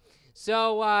man.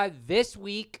 So this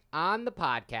week on the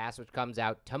podcast, which comes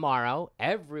out tomorrow,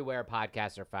 everywhere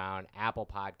podcasts are found, Apple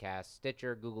Podcasts,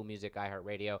 Stitcher, Google Music,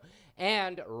 iHeartRadio,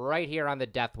 and right here on the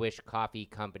Death Wish Coffee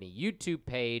Company YouTube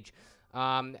page,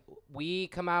 we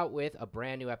come out with a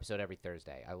brand new episode every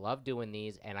Thursday. I love doing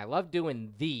these, and I love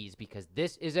doing these because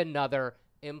this is another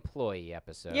employee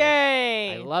episode.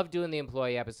 Yay! I love doing the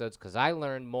employee episodes because I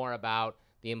learn more about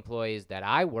the employees that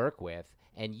I work with,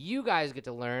 and you guys get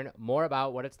to learn more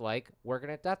about what it's like working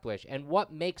at Death Wish and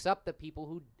what makes up the people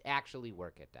who actually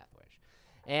work at Death Wish.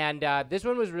 And this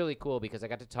one was really cool because I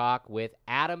got to talk with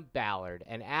Adam Ballard.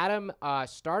 And Adam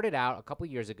started out a couple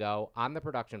years ago on the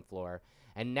production floor,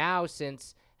 and now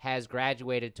since has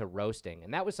graduated to roasting.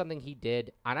 And that was something he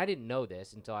did, and I didn't know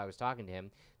this until I was talking to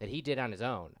him, that he did on his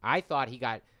own. I thought he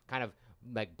got kind of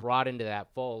like brought into that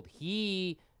fold.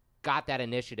 He got that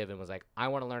initiative and was like, I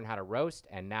want to learn how to roast,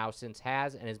 and now since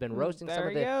has been roasting some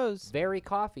of the very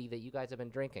coffee that you guys have been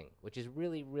drinking, which is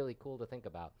really, really cool to think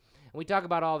about. And we talk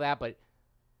about all that, but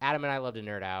Adam and I love to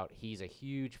nerd out. He's a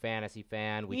huge fantasy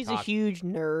fan. He's a huge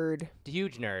nerd.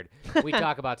 Huge nerd. We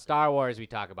talk about Star Wars. We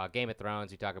talk about Game of Thrones.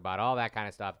 We talk about all that kind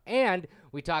of stuff. And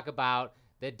we talk about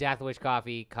the Death Wish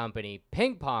Coffee Company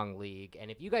Ping Pong League. And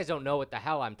if you guys don't know what the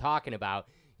hell I'm talking about,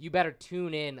 you better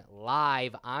tune in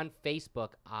live on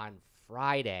Facebook on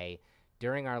Friday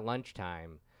during our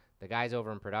lunchtime. The guys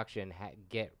over in production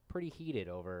get pretty heated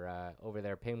over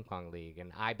their ping pong league,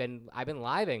 and I've been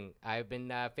living. I've been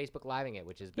Facebook living it,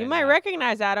 which has been. You might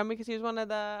recognize Adam because he was one of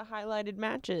the highlighted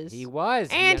matches. He was,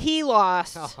 and he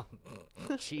lost. Oh,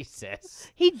 Jesus,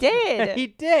 he did. He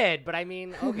did, but I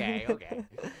mean, okay.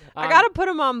 I gotta put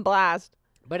him on blast.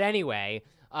 But anyway,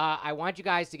 I want you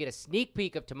guys to get a sneak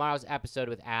peek of tomorrow's episode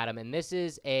with Adam, and this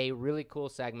is a really cool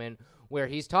segment where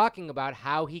he's talking about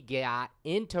how he got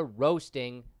into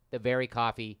roasting the very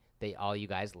coffee that all you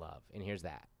guys love. And here's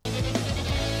that.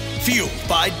 Fueled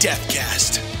by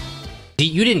Deathcast.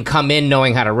 You didn't come in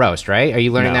knowing how to roast, right? Are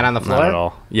you learning that on the floor? Not at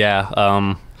all. Yeah.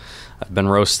 I've been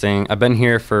roasting. I've been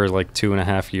here for like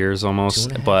 2.5 years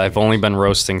almost, but I've only been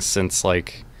roasting since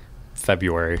like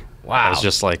February. Wow. I was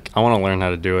just like, I want to learn how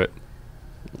to do it.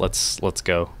 Let's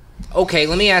go. Okay,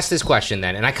 let me ask this question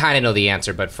then, and I kind of know the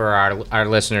answer, but for our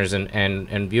listeners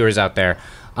and viewers out there,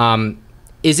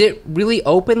 is it really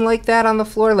open like that on the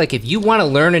floor? Like, if you want to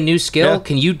learn a new skill,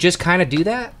 can you just kind of do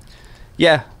that?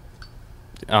 Yeah.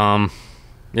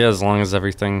 Yeah, as long as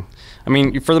everything. I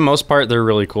mean, for the most part, they're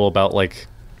really cool about like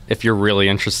if you're really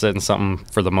interested in something.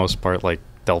 For the most part, like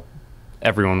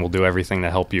everyone will do everything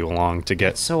to help you along to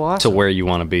get so awesome. to where you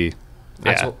want to be.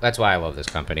 That's why I love this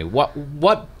company.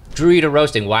 What drew you to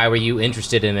roasting? Why were you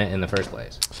interested in it in the first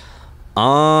place?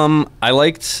 I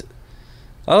liked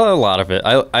a lot of it.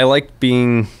 I liked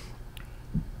being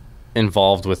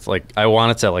involved with, like, I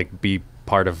wanted to like be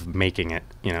part of making it,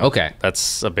 you know. Okay.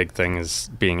 That's a big thing, is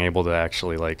being able to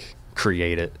actually like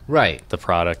create it. Right. The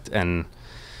product. And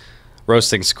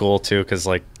roasting's cool too, because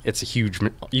like it's a huge,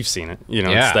 you've seen it, you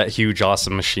know. Yeah. It's that huge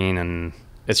awesome machine, and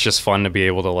it's just fun to be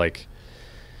able to like,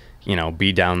 you know,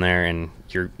 be down there and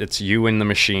it's you in the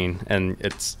machine, and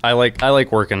I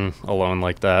like working alone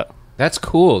like that. That's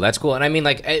cool. And I mean,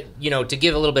 like, you know, to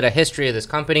give a little bit of history of this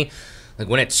company, like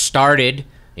when it started,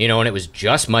 you know, and it was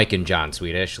just Mike and John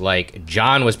Swedish. Like,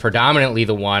 John was predominantly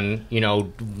the one, you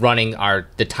know, running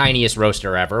the tiniest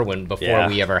roaster ever before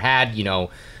we ever had, you know,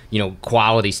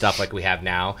 quality stuff like we have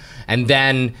now. And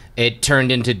then it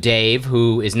turned into Dave,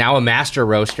 who is now a master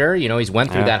roaster. You know, he's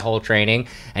went through that whole training,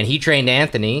 and he trained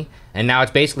Anthony, and now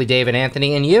it's basically Dave and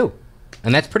Anthony and you.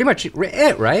 And that's pretty much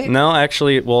it, right? No,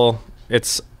 actually, well,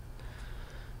 it's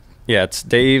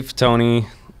Dave, Tony,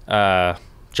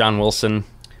 John Wilson.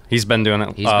 He's been doing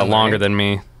it longer than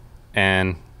me,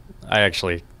 and I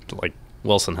actually, like,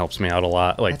 Wilson helps me out a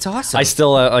lot. Like, that's awesome. I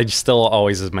still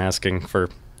always am asking for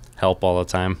help all the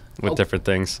time with different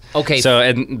things. Okay.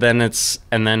 So then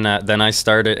I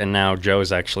started, and now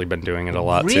Joe's actually been doing it a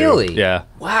lot too. Really? Yeah.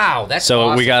 Wow, that's so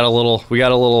awesome. we got a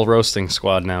little roasting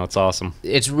squad now. It's awesome.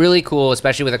 It's really cool,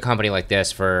 especially with a company like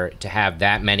this, to have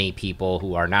that many people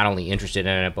who are not only interested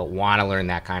in it but want to learn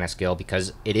that kind of skill,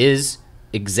 because it is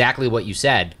exactly what you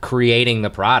said, creating the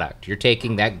product. You're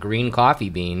taking that green coffee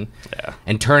bean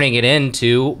and turning it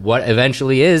into what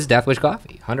eventually is Death Wish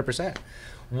coffee. 100%.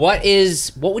 What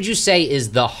would you say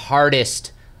is the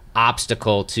hardest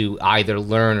obstacle to either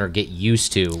learn or get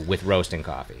used to with roasting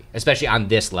coffee, especially on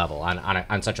this level,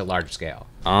 on such a large scale?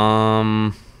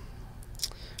 I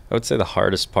would say the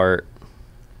hardest part,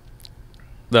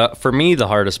 for me, the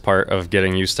hardest part of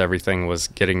getting used to everything was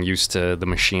getting used to the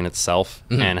machine itself,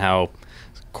 and how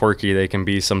quirky they can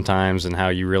be sometimes, and how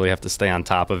you really have to stay on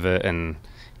top of it, and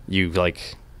you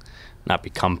like not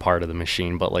become part of the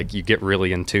machine, but like you get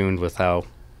really in tune with how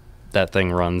that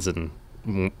thing runs, and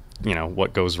you know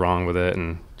what goes wrong with it,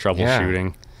 and troubleshooting.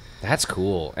 Yeah. That's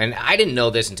cool. And I didn't know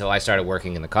this until I started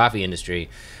working in the coffee industry.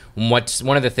 What's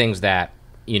one of the things that,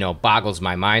 you know, boggles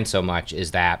my mind so much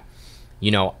is that, you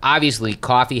know, obviously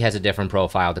coffee has a different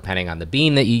profile depending on the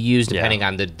bean that you use, depending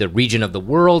on the region of the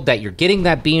world that you're getting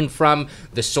that bean from,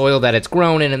 the soil that it's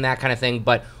grown in, and that kind of thing.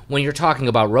 But when you're talking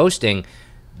about roasting,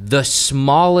 the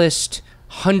smallest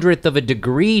hundredth of a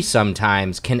degree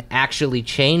sometimes can actually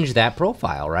change that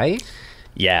profile, right?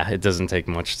 Yeah, it doesn't take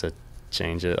much to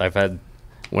change it.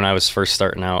 When I was first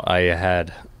starting out, I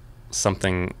had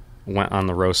something went on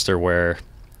the roaster where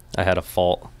I had a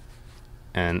fault,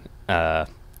 and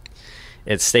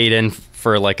it stayed in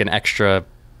for like an extra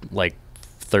like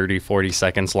 30-40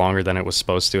 seconds longer than it was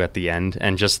supposed to at the end,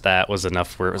 and just that was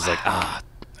enough where it was like, all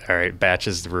right, batch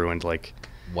is ruined. Like,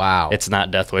 wow, it's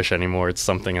not Death Wish anymore, it's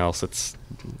something else. It's,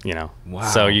 you know. Wow.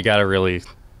 So you gotta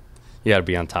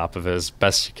be on top of it as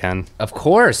best you can. Of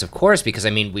course, because I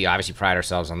mean, we obviously pride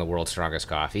ourselves on the world's strongest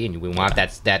coffee, and we want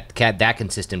that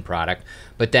consistent product.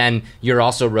 But then you're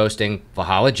also roasting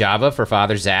Valhalla Java for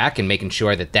Father Zach and making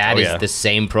sure that is the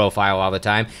same profile all the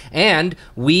time. And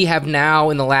we have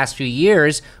now, in the last few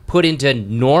years, put into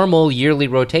normal yearly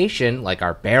rotation, like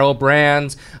our barrel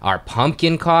brands, our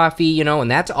pumpkin coffee, you know, and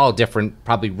that's all different,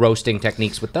 probably roasting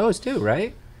techniques with those too,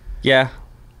 right? Yeah.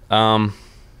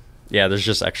 Yeah, there's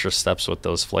just extra steps with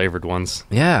those flavored ones.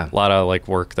 Yeah. A lot of like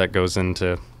work that goes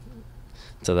into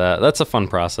that. That's a fun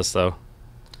process though.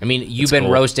 I mean, you've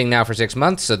been roasting now for 6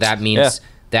 months, so that means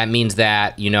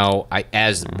that, you know,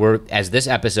 as this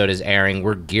episode is airing,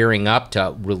 we're gearing up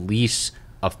to release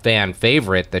a fan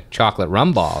favorite, the chocolate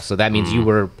rum ball. So that means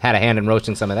you had a hand in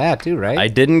roasting some of that too, right? I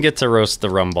didn't get to roast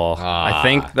the rum ball. I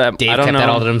think that Dave kept that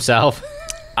all to himself.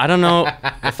 I don't know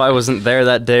if I wasn't there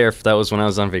that day or if that was when I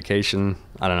was on vacation.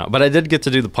 I don't know. But I did get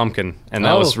to do the pumpkin, and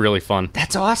that was really fun.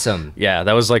 That's awesome. Yeah,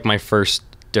 that was like my first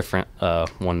different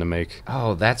one to make.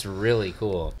 Oh, that's really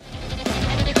cool.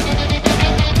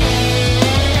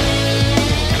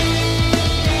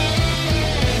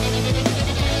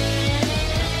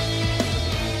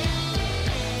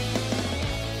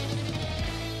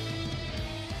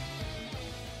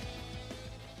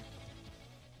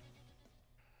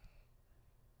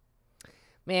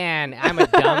 Man, I'm a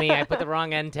dummy. I put the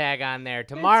wrong end tag on there.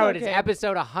 Tomorrow it is okay.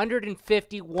 episode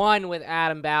 151 with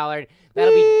Adam Ballard.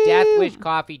 That'll be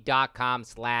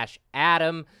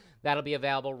deathwishcoffee.com/Adam. That'll be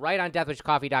available right on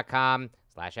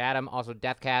deathwishcoffee.com/Adam. Also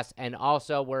Deathcast, and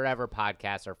also wherever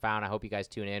podcasts are found. I hope you guys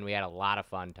tune in. We had a lot of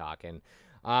fun talking.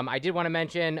 I did want to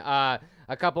mention a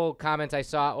couple comments I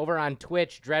saw over on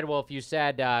Twitch. Dreadwolf, you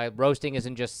said roasting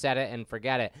isn't just set it and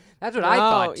forget it. That's what I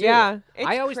thought, too. Yeah,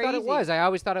 I always thought it crazy. was. I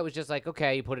always thought it was just like,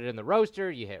 okay, you put it in the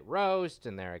roaster, you hit roast,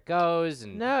 and there it goes.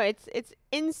 And No, it's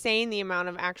insane the amount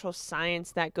of actual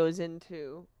science that goes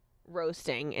into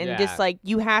roasting, and Yeah. just like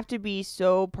you have to be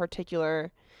so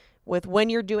particular with when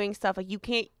you're doing stuff. Like you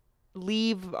can't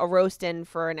leave a roast in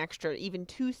for an extra even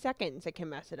 2 seconds. It can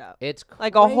mess it up. It's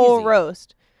Like a whole crazy.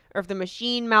 roast, or if the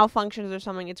machine malfunctions or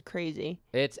something, it's crazy.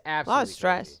 It's A absolutely lot of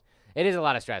stress. crazy. It is a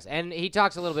lot of stress. And he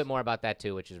talks a little bit more about that,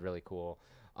 too, which is really cool.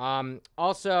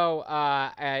 Also,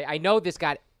 I know this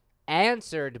got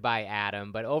answered by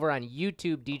Adam, but over on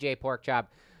YouTube, DJ Porkchop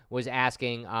was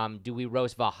asking, do we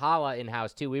roast Valhalla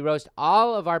in-house, too? We roast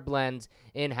all of our blends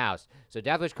in-house. So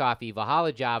Deathwish Coffee,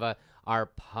 Valhalla Java, our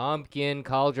pumpkin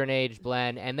cauldron aged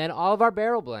blend, and then all of our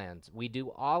barrel blends. We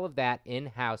do all of that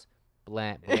in-house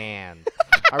blends.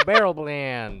 Our barrel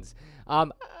blends.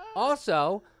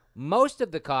 Also, most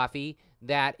of the coffee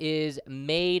that is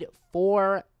made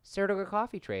for Saratoga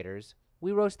Coffee Traders,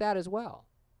 we roast that as well.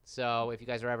 So if you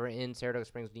guys are ever in Saratoga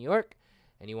Springs, New York,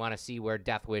 and you want to see where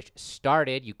Death Wish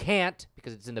started, you can't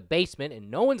because it's in the basement,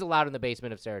 and no one's allowed in the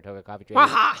basement of Saratoga Coffee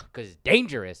Traders Waha! because it's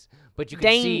dangerous. But you can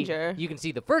Danger.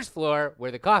 see the first floor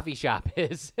where the coffee shop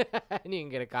is, and you can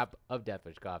get a cup of Death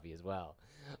Wish coffee as well.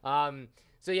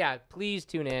 So yeah, please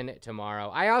tune in tomorrow.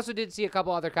 I also did see a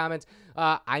couple other comments.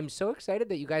 I'm so excited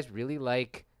that you guys really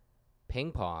like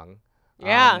ping pong.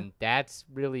 Yeah. That's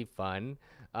really fun.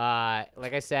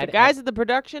 Like I said, The guys at the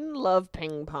production love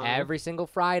ping pong. every single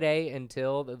Friday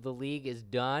until the league is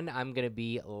done, I'm going to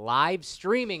be live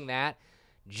streaming that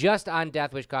just on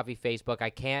Deathwish Coffee Facebook. I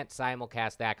can't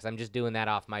simulcast that because I'm just doing that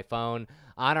off my phone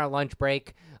on our lunch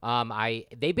break.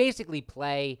 They basically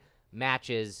play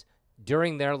matches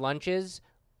during their lunches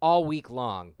all week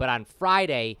long, but on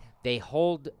Friday they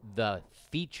hold the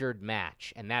featured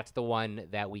match, and that's the one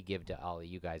that we give to all of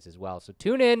you guys as well. So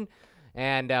tune in.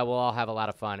 And we'll all have a lot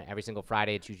of fun every single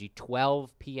Friday. It's usually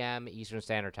 12 p.m. Eastern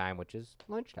Standard Time, which is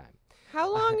lunchtime. How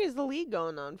long is the league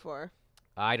going on for?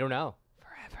 I don't know.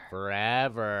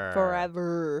 Forever.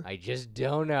 Forever. I just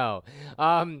don't know.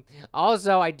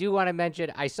 Also, I do want to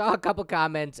mention, I saw a couple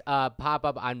comments pop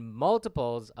up on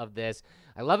multiples of this.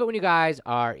 I love it when you guys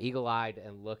are eagle-eyed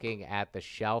and looking at the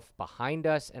shelf behind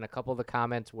us, and a couple of the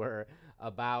comments were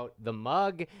about the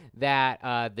mug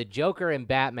that the Joker and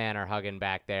Batman are hugging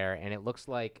back there, and it looks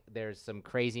like there's some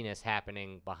craziness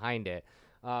happening behind it.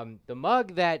 The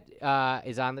mug that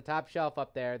is on the top shelf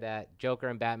up there that Joker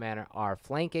and Batman are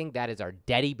flanking, that is our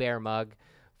Teddy Bear mug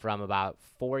from about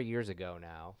 4 years ago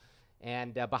now.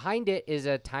 And behind it is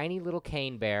a tiny little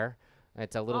cane bear.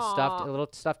 It's a little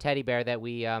stuffed teddy bear that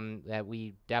we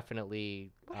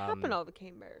definitely. What happened to all the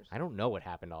cane bears? I don't know what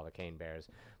happened to all the cane bears,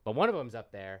 but one of them's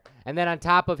up there. And then on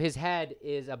top of his head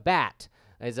is a bat.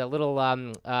 Is a little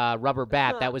rubber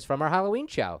bat that was from our Halloween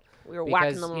show. We were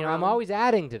because, whacking them I'm around. always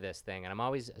adding to this thing, and I'm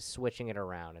always switching it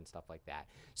around and stuff like that.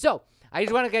 So I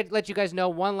just want to let you guys know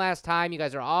one last time. You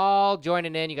guys are all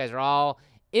joining in. You guys are all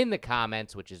in the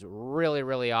comments, which is really,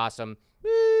 really awesome.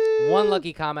 One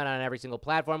lucky comment on every single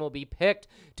platform will be picked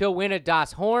to win a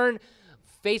Das Horn.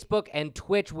 Facebook and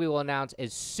Twitch we will announce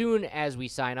as soon as we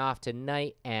sign off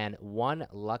tonight, and one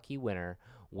lucky winner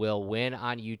will win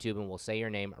on YouTube, and we'll say your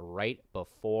name right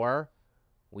before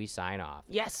we sign off.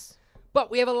 Yes. But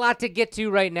we have a lot to get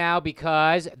to right now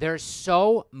because there's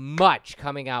so much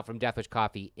coming out from Deathwish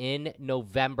Coffee in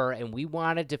November, and we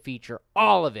wanted to feature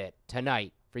all of it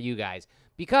tonight for you guys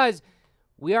because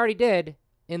we already did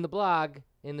in the blog,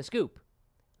 in the scoop.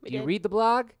 Do you read the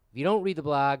blog? If you don't read the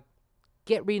blog,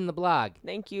 get reading the blog.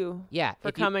 Thank you. Yeah.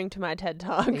 For coming to my TED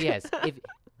Talk. Yes.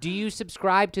 Do you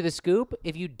subscribe to the scoop?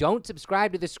 If you don't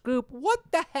subscribe to the scoop, what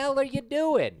the hell are you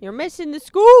doing? You're missing the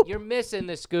scoop. You're missing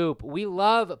the scoop. We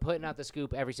love putting out the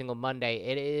scoop every single Monday.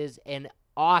 It is an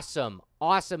awesome,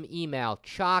 awesome email,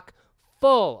 chock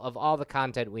full of all the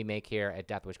content we make here at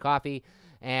Deathwish Coffee.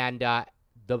 And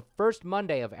the first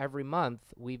Monday of every month,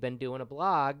 we've been doing a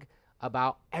blog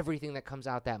about everything that comes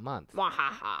out that month.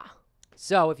 Wahaha.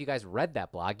 So if you guys read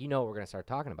that blog, you know what we're going to start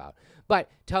talking about. But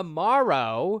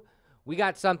tomorrow, we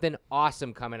got something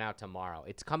awesome coming out tomorrow.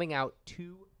 It's coming out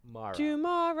tomorrow.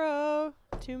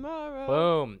 Tomorrow.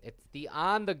 Boom. It's the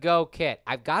on-the-go kit.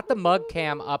 I've got the mug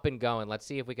cam up and going. Let's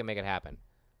see if we can make it happen.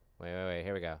 Wait.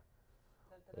 Here we go.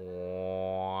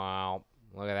 Wow.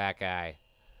 Look at that guy.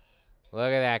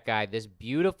 Look at that guy. This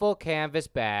beautiful canvas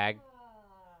bag.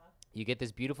 You get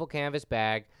this beautiful canvas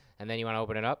bag, and then you want to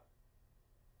open it up?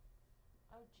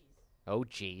 Oh,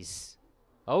 jeez.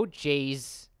 Oh,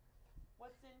 jeez.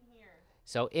 What's in here?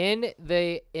 So in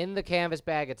the canvas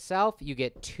bag itself, you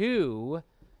get two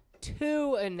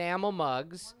enamel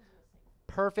mugs,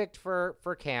 perfect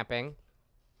for camping.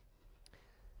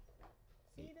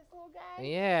 See this little guy?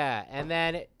 Yeah, and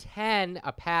then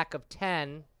a pack of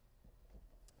 10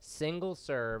 single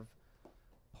serve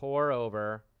pour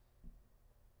over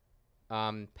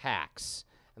packs,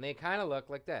 and they kind of look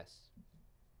like this.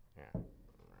 Yeah.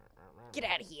 Get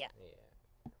out of here.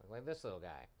 Yeah, like this little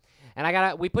guy.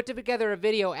 And we put together a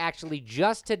video actually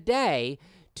just today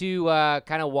to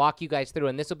kind of walk you guys through,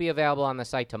 and this will be available on the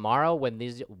site tomorrow when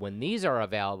these are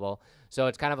available. So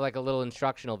it's kind of like a little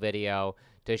instructional video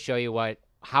to show you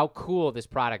how cool this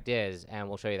product is, and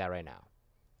we'll show you that right now.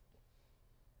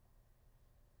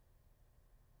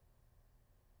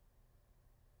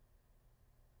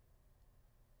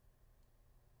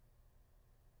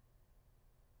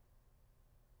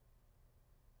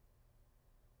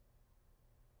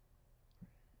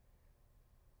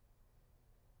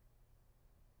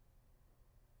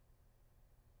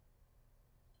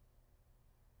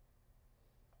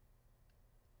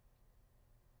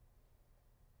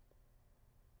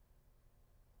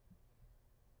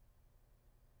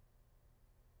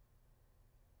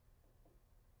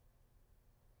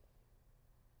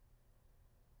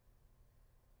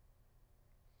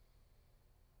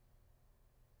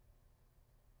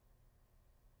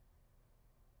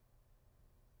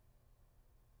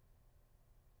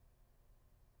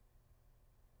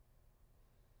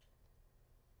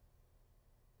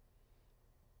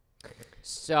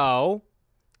 So,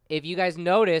 if you guys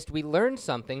noticed, we learned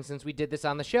something since we did this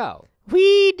on the show.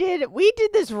 We did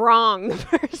this wrong the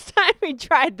first time we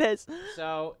tried this.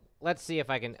 So, let's see if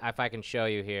I can show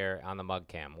you here on the mug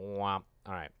cam. Womp.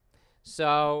 All right.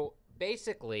 So,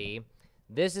 basically,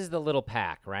 this is the little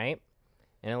pack, right?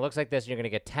 And it looks like this. You're going to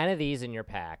get 10 of these in your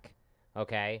pack,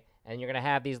 okay? And you're going to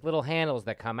have these little handles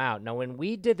that come out. Now, when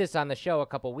we did this on the show a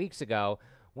couple weeks ago,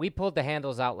 we pulled the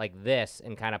handles out like this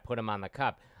and kind of put them on the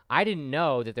cup. I didn't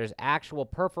know that there's actual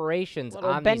perforations Little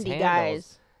on bendy these handles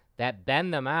guys that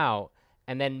bend them out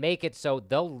and then make it so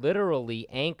they'll literally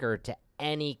anchor to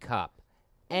any cup.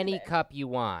 Any cup you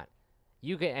want.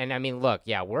 You can, and I mean, look,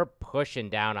 yeah, we're pushing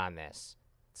down on this.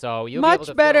 So you'll be able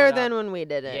to much better throw it than up. when we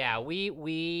did it. Yeah,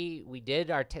 we did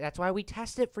our that's why we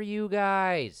test it for you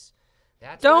guys.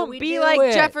 That's Don't why we be do like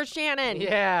it. Jeff or Shannon.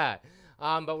 Yeah.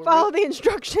 But we're Follow the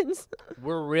instructions.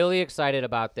 we're really excited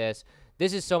about this.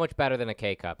 This is so much better than a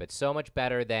K-Cup. It's so much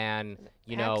better than,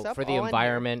 packs up for the all in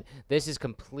environment. This is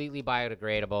completely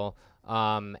biodegradable,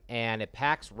 and it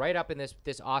packs right up in this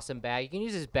awesome bag. You can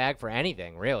use this bag for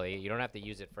anything, really. You don't have to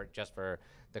use it just for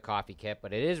the coffee kit,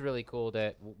 but it is really cool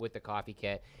with the coffee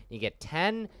kit. You get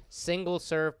 10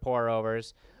 single-serve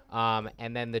pour-overs,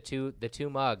 and then the two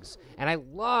mugs. And I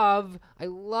love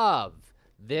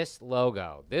this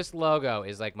logo. This logo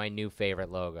is like my new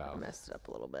favorite logo. I messed it up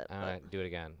a little bit. Do it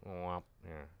again.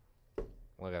 Here.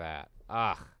 Look at that.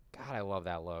 Ah, God, I love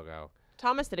that logo.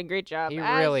 Thomas did a great job. He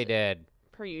as really did.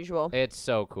 Per usual. It's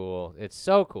so cool. It's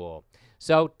so cool.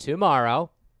 So tomorrow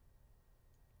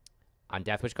on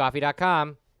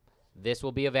deathwishcoffee.com, this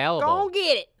will be available. Go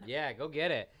get it. Yeah, go get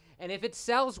it. And if it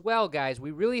sells well, guys, we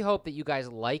really hope that you guys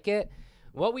like it.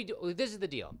 What we do, this is the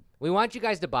deal. We want you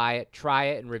guys to buy it, try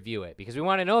it, and review it because we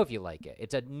want to know if you like it.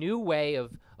 It's a new way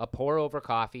of a pour-over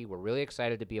coffee. We're really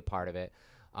excited to be a part of it.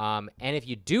 And if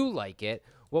you do like it,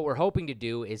 what we're hoping to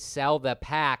do is sell the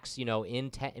packs,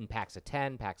 in packs of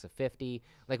 10, packs of 50,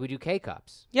 like we do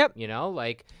K-Cups. Yep. We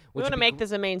want to make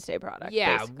this a mainstay product.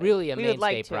 Yeah, basically. really a We would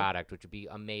mainstay like to. product, which would be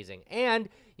amazing. And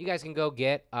you guys can go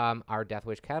get our Death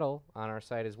Wish kettle on our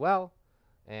site as well.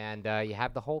 And you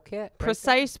have the whole kit. right there.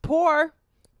 Precise pour.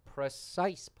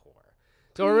 Precise pour.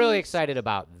 So we're really excited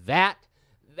about that.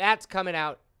 That's coming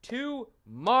out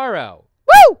tomorrow.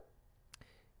 Woo!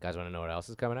 Guys want to know what else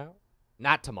is coming out?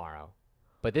 Not tomorrow,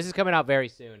 but this is coming out very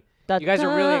soon. Da You guys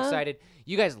are really da. excited.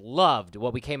 You guys loved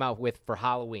what we came out with for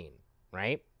Halloween,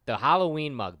 right? The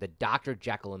Halloween mug, the Dr.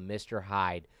 Jekyll and Mr.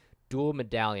 Hyde dual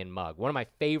medallion mug. One of my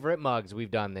favorite mugs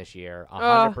we've done this year,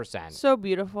 100%. So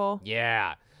beautiful.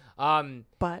 Yeah.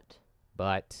 But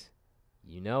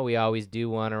we always do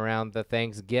one around the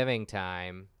Thanksgiving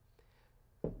time.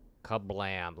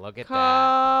 Kablam. Look at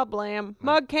that. kablam.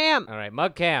 Mug cam. All right,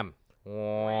 mug cam.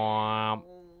 Womp.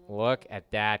 Look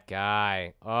at that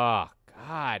guy. Oh,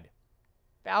 God.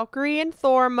 Valkyrie and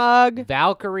Thor mug.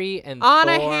 Valkyrie and On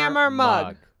a Thor hammer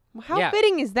mug. How Yeah.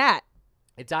 fitting is that?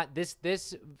 It's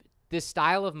this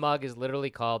style of mug is literally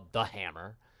called the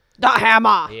Hammer. The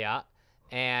hammer. Yeah.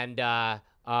 And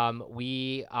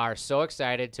we are so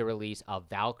excited to release a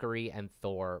Valkyrie and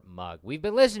Thor mug. We've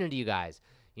been listening to you guys.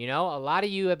 You know, a lot of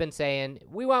you have been saying,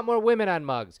 we want more women on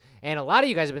mugs. And a lot of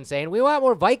you guys have been saying, we want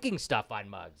more Viking stuff on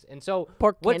mugs. And so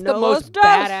what's the most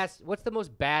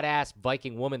badass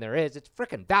Viking woman there is? It's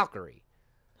frickin' Valkyrie.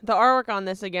 The artwork on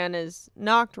this, again, is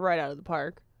knocked right out of the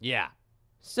park. Yeah.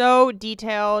 So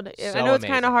detailed. I So know it's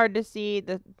kind amazing. of hard to see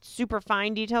the super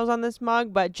fine details on this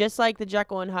mug, but just like the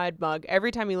Jekyll and Hyde mug,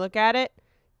 every time you look at it,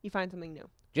 you find something new.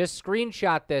 Just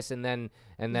screenshot this and then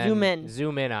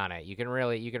Zoom in on it. You can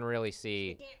really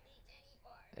see.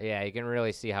 Yeah, you can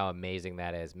really see how amazing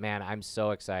that is. Man, I'm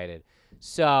so excited.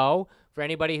 So, for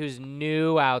anybody who's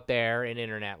new out there in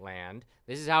internet land,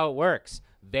 this is how it works.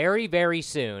 Very, very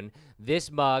soon,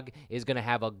 this mug is going to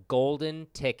have a golden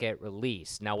ticket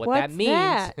release. Now, what that What's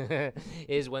means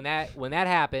is when that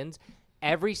happens,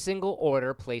 every single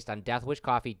order placed on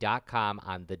deathwishcoffee.com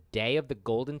on the day of the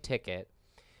golden ticket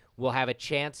will have a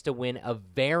chance to win a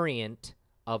variant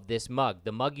of this mug.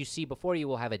 The mug you see before you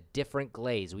will have a different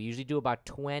glaze. We usually do about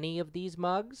 20 of these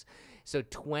mugs. So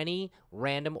 20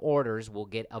 random orders will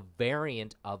get a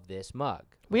variant of this mug.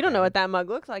 We don't know what that mug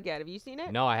looks like yet. Have you seen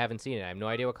it? No, I haven't seen it. I have no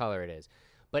idea what color it is.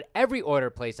 But every order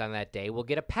placed on that day will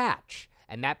get a patch.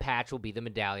 And that patch will be the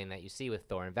medallion that you see with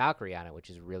Thor and Valkyrie on it, which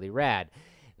is really rad.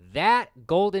 That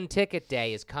golden ticket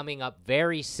day is coming up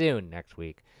very soon next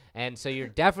week. And so you're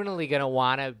definitely going to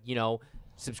want to,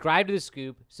 subscribe to The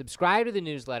Scoop, subscribe to the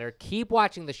newsletter, keep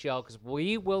watching the show because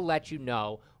we will let you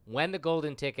know when the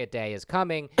golden ticket day is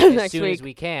coming as soon as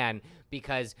we can,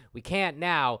 because we can't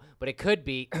now, but it could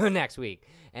be next week.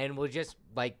 And we'll just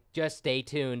stay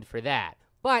tuned for that.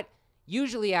 But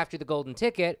usually after the golden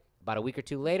ticket, about a week or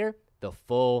two later, the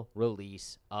full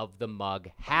release of the mug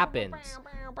happens.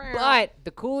 But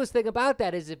the coolest thing about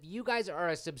that is if you guys are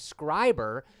a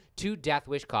subscriber to Death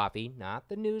Wish Coffee, not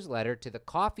the newsletter, to the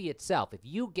coffee itself, if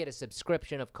you get a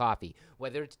subscription of coffee,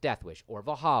 whether it's Death Wish or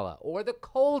Valhalla or the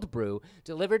cold brew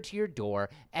delivered to your door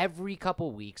every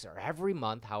couple weeks or every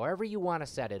month, however you want to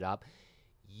set it up,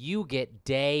 you get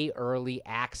day early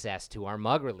access to our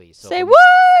mug release. So Say what?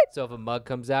 So if a mug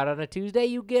comes out on a Tuesday,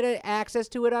 you get access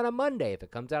to it on a Monday. If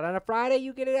it comes out on a Friday,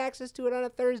 you get access to it on a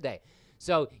Thursday.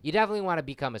 So you definitely want to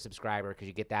become a subscriber because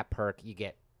you get that perk. You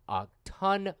get a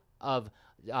ton of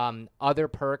other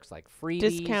perks like freebies,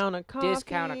 Discount a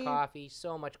coffee,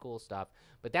 so much cool stuff.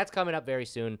 But that's coming up very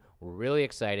soon. We're really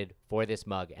excited for this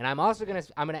mug. And I'm also gonna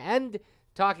end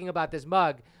talking about this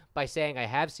mug by saying I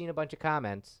have seen a bunch of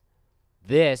comments.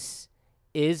 This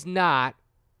is not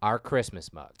our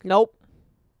Christmas mug. Nope.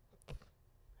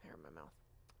 Hair in my mouth.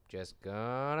 Just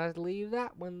gonna leave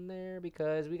that one there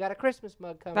because we got a Christmas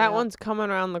mug coming That up. one's coming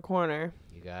around the corner.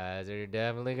 You guys are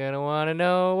definitely gonna want to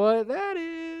know what that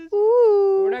is.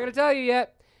 Ooh. We're not gonna tell you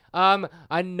yet.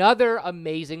 Another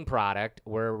amazing product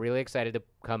we're really excited to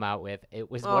come out with. It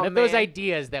was one of those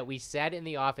ideas that we said in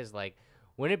the office, like,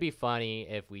 wouldn't it be funny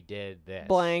if we did this?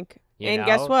 Blank. You And know?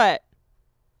 guess what?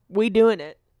 We doing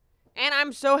it. And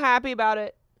I'm so happy about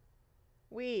it.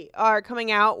 We are coming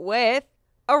out with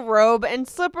a robe and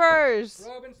slippers.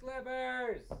 Robe and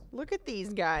slippers. Look at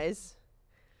these guys.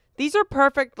 These are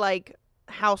perfect,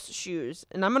 house shoes.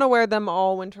 And I'm going to wear them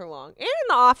all winter long. And in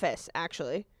the office,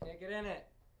 actually. Can't get in it.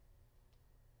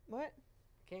 What?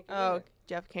 Can't get in Oh, it.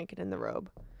 Jeff can't get in the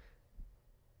robe.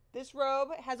 This robe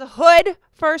has a hood,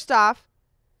 first off.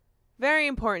 Very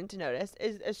important to notice.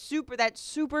 Is that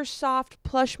super soft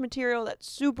plush material that's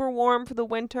super warm for the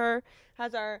winter.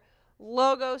 Has our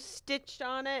logo stitched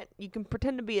on it. You can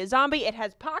pretend to be a zombie. It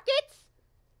has pockets.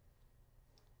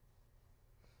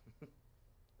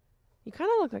 You kind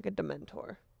of look like a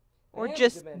Dementor. Or am a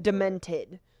just Dementor.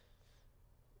 demented.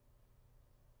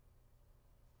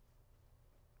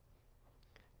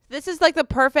 This is like the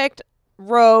perfect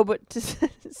robe to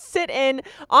sit in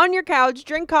on your couch,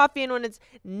 drink coffee, and when it's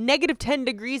negative 10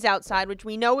 degrees outside, which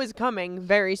we know is coming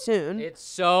very soon. It's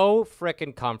so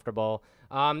frickin' comfortable.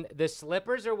 The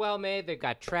slippers are well made. They've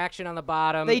got traction on the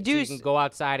bottom. They do So you can go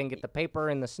outside and get the paper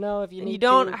in the snow if you and need you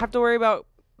don't to. have to worry about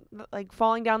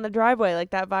falling down the driveway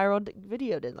like that viral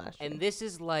video did last year. And this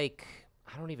is like,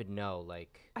 I don't even know,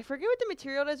 I forget what the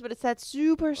material is, but it's that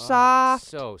super soft.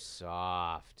 So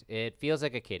soft. It feels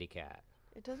like a kitty cat.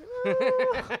 It doesn't.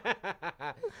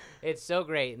 It's so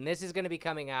great. And this is going to be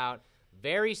coming out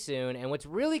very soon. And what's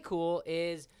really cool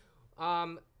is,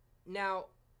 now,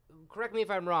 correct me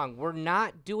if I'm wrong, we're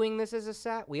not doing this as a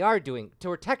set.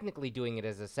 We're technically doing it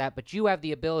as a set, but you have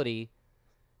the ability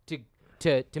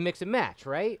to mix and match,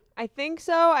 right? I think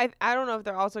so. I don't know if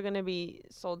they're also going to be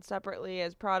sold separately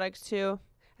as products too.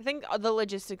 I think the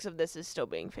logistics of this is still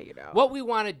being figured out. What we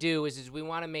want to do is we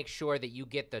want to make sure that you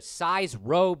get the size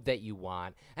robe that you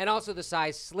want and also the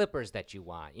size slippers that you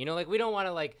want. You know, like we don't want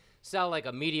to like sell like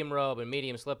a medium robe and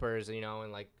medium slippers, you know,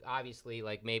 and like obviously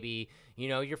like maybe, you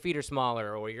know, your feet are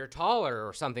smaller or you're taller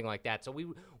or something like that. So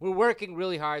we're working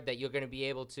really hard that you're going to be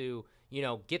able to, you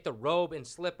know, get the robe and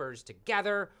slippers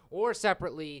together or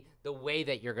separately the way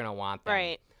that you're going to want them.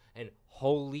 Right. And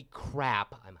holy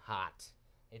crap, I'm hot.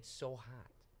 It's so hot.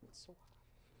 It's so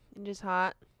hot. And just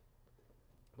hot.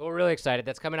 Well, we're really excited.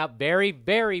 That's coming up very,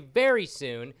 very, very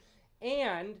soon.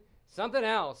 And something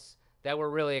else that we're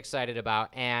really excited about,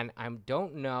 and I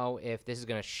don't know if this is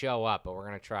going to show up, but we're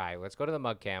going to try. Let's go to the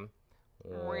mug cam.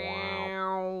 Wow.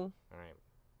 All right.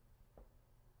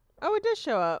 Oh, it does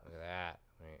show up. Look at that.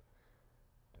 Right.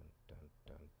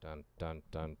 Dun, dun,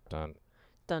 dun, dun,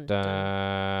 Dun, dun, dun.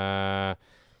 dun.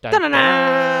 Dun, Dun-dun-dun.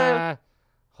 dun.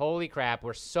 Holy crap.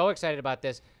 We're so excited about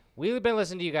this. We've been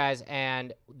listening to you guys,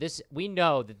 and we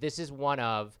know that this is one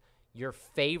of your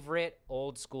favorite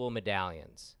old school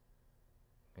medallions.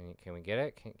 Can we get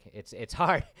it? It's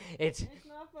hard. It's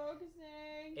not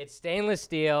focusing. It's stainless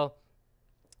steel,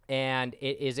 and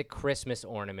it is a Christmas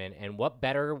ornament. And what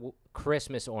better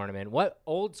Christmas ornament? What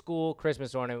old school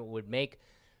Christmas ornament would make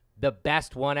the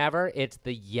best one ever? It's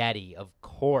the Yeti. Of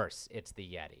course, it's the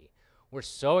Yeti. We're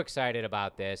so excited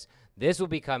about this. This will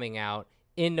be coming out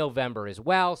in November as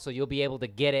well, so you'll be able to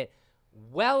get it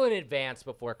well in advance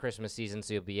before Christmas season,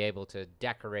 so you'll be able to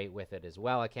decorate with it as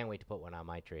well. I can't wait to put one on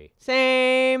my tree.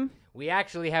 Same. We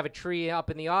actually have a tree up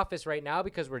in the office right now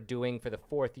because we're doing, for the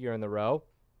 4th year in the row,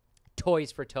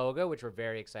 Toys for Toga, which we're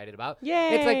very excited about.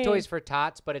 Yay. It's like Toys for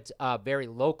Tots, but it's a very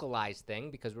localized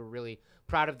thing because we're really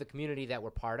proud of the community that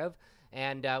we're part of.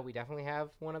 And we definitely have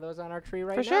one of those on our tree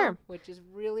right now, sure. which is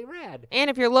really rad. And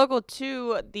if you're local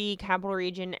to the Capital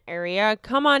Region area,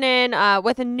 come on in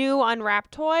with a new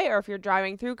unwrapped toy, or if you're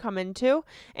driving through, come in too,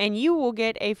 and you will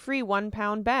get a free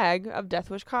 1-pound bag of Death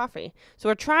Wish coffee. So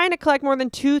we're trying to collect more than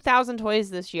 2,000 toys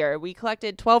this year. We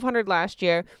collected 1,200 last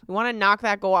year. We want to knock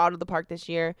that goal out of the park this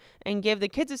year and give the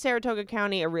kids of Saratoga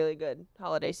County a really good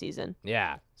holiday season.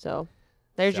 Yeah. So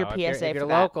there's your So PSA if you're for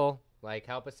that. local, like,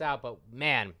 help us out. But,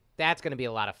 man, that's going to be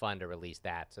a lot of fun to release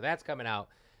that. So that's coming out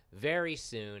very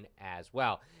soon as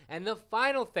well. And the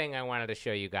final thing I wanted to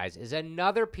show you guys is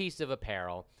another piece of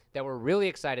apparel that we're really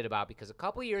excited about because a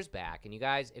couple years back, and you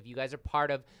guys, if you guys are part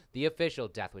of the official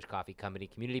Death Wish Coffee Company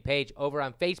community page over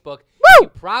on Facebook, you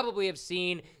probably have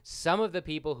seen some of the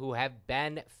people who have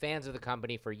been fans of the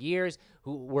company for years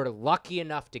who were lucky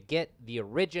enough to get the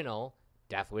original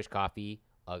Death Wish Coffee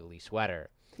ugly sweater.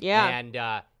 Yeah. And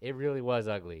it really was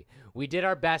ugly. We did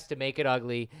our best to make it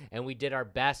ugly, and we did our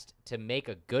best to make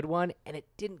a good one, and it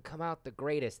didn't come out the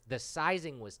greatest. The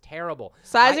sizing was terrible.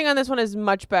 Sizing on this one is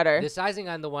much better. The sizing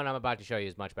on the one I'm about to show you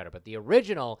is much better, but the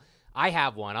original, I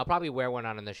have one. I'll probably wear one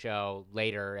on the show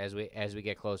later as we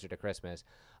get closer to Christmas.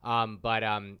 But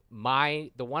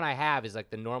the one I have is like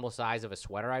the normal size of a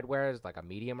sweater I'd wear. It's like a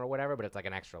medium or whatever, but it's like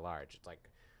an extra large. It's like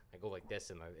I go like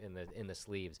this in the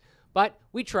sleeves. But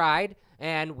we tried,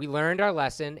 and we learned our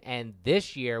lesson, and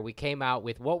this year we came out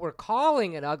with what we're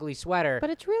calling an ugly sweater. But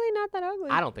it's really not that ugly.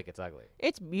 I don't think it's ugly.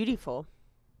 It's beautiful.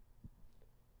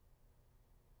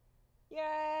 Yay!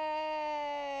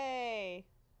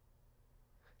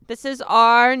 This is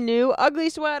our new ugly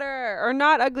sweater, or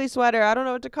not ugly sweater. I don't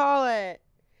know what to call it.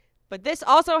 But this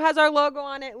also has our logo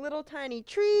on it. Little tiny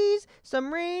trees,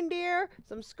 some reindeer,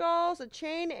 some skulls, a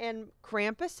chain, and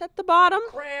Krampus at the bottom.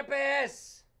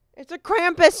 Krampus! It's a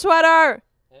Krampus sweater.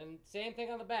 And same thing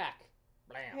on the back.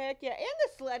 Blam. Heck yeah. And the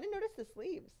sleeve. I didn't notice the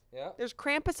sleeves. Yep. There's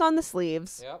Krampus on the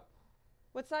sleeves. Yep.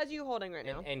 What size are you holding right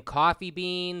now? And coffee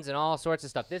beans and all sorts of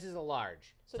stuff. This is a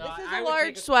large. So this is I a would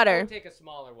large take sweater. I would take a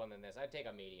smaller one than this. I'd take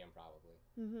a medium probably.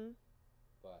 Mm-hmm.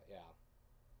 But yeah.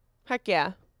 Heck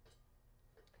yeah.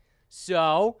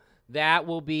 So that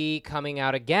will be coming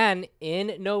out again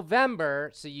in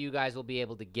November, so you guys will be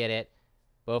able to get it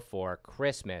before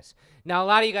Christmas. Now, a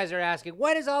lot of you guys are asking,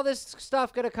 when is all this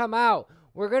stuff going to come out?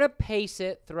 We're going to pace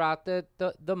it throughout the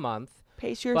month.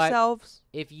 Pace yourselves.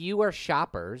 But if you are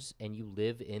shoppers and you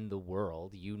live in the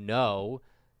world, you know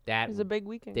that There's a big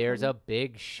weekend. there's a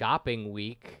big shopping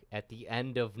week at the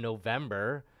end of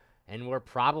November, and we're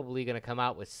probably going to come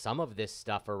out with some of this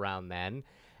stuff around then.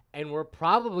 And we're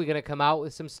probably going to come out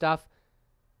with some stuff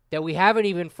that we haven't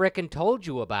even frickin' told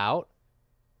you about.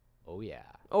 Oh, yeah.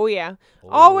 Oh, yeah. Oh,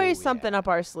 Always yeah. something up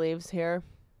our sleeves here.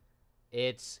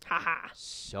 It's Haha.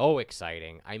 so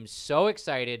exciting. I'm so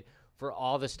excited for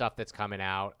all the stuff that's coming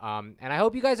out. And I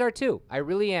hope you guys are too. I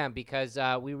really am, because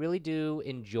we really do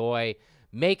enjoy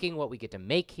making what we get to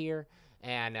make here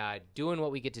and doing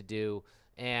what we get to do.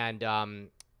 And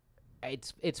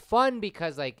it's fun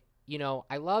because, like, you know,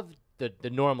 I love the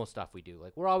normal stuff we do.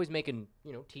 Like, we're always making,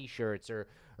 you know, T-shirts or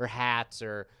hats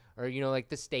or you know, like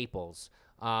the staples.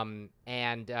 And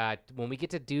when we get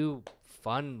to do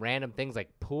fun, random things like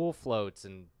pool floats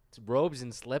and robes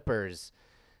and slippers,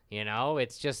 you know,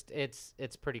 it's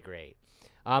pretty great.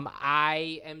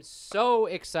 I am so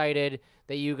excited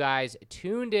that you guys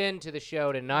tuned in to the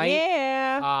show tonight.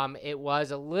 Yeah. It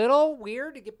was a little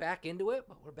weird to get back into it,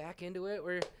 but we're back into it.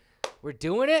 We're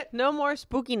doing it. No more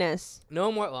spookiness.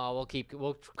 No more. Well,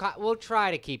 we'll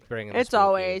try to keep bringing. It's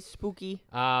always spooky.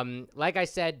 Like I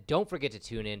said, don't forget to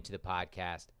tune in to the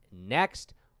podcast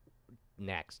next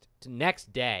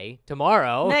day,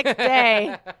 tomorrow. Next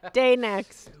day. Day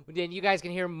next. Then you guys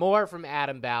can hear more from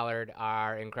Adam Ballard,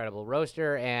 our incredible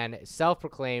roaster and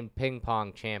self-proclaimed ping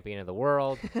pong champion of the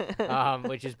world,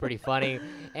 which is pretty funny.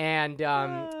 And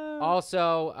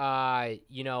also,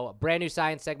 you know, a brand new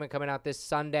science segment coming out this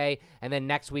Sunday. And then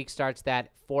next week starts that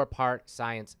 4-part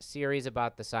science series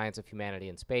about the science of humanity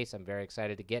and space. I'm very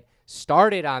excited to get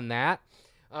started on that.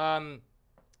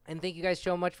 And thank you guys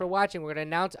so much for watching. We're going to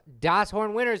announce Das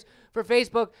Horn winners for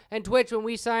Facebook and Twitch when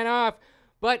we sign off.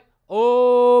 But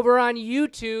over on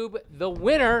YouTube, the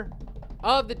winner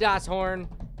of the Das Horn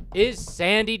is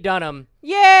Sandy Dunham.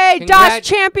 Yay, Das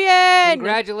champion!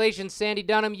 Congratulations, Sandy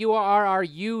Dunham. You are our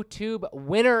YouTube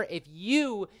winner. If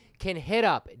you can hit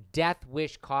up Death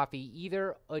Wish Coffee,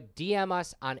 either DM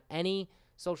us on any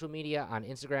social media, on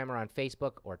Instagram or on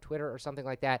Facebook or Twitter or something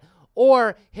like that,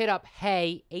 or hit up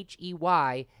Hey,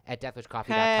 H-E-Y, at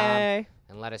deathwishcoffee.com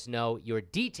and let us know your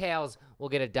details. We'll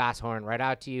get a Das Horn right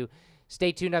out to you.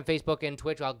 Stay tuned on Facebook and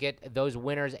Twitch. I'll get those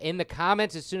winners in the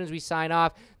comments as soon as we sign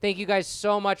off. Thank you guys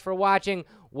so much for watching.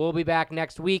 We'll be back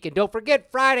next week. And don't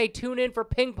forget, Friday, tune in for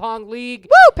Ping Pong League.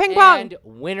 Woo, ping pong! And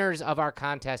winners of our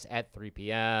contest at 3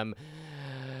 p.m.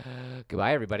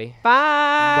 Goodbye, everybody.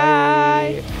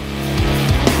 Bye. Bye.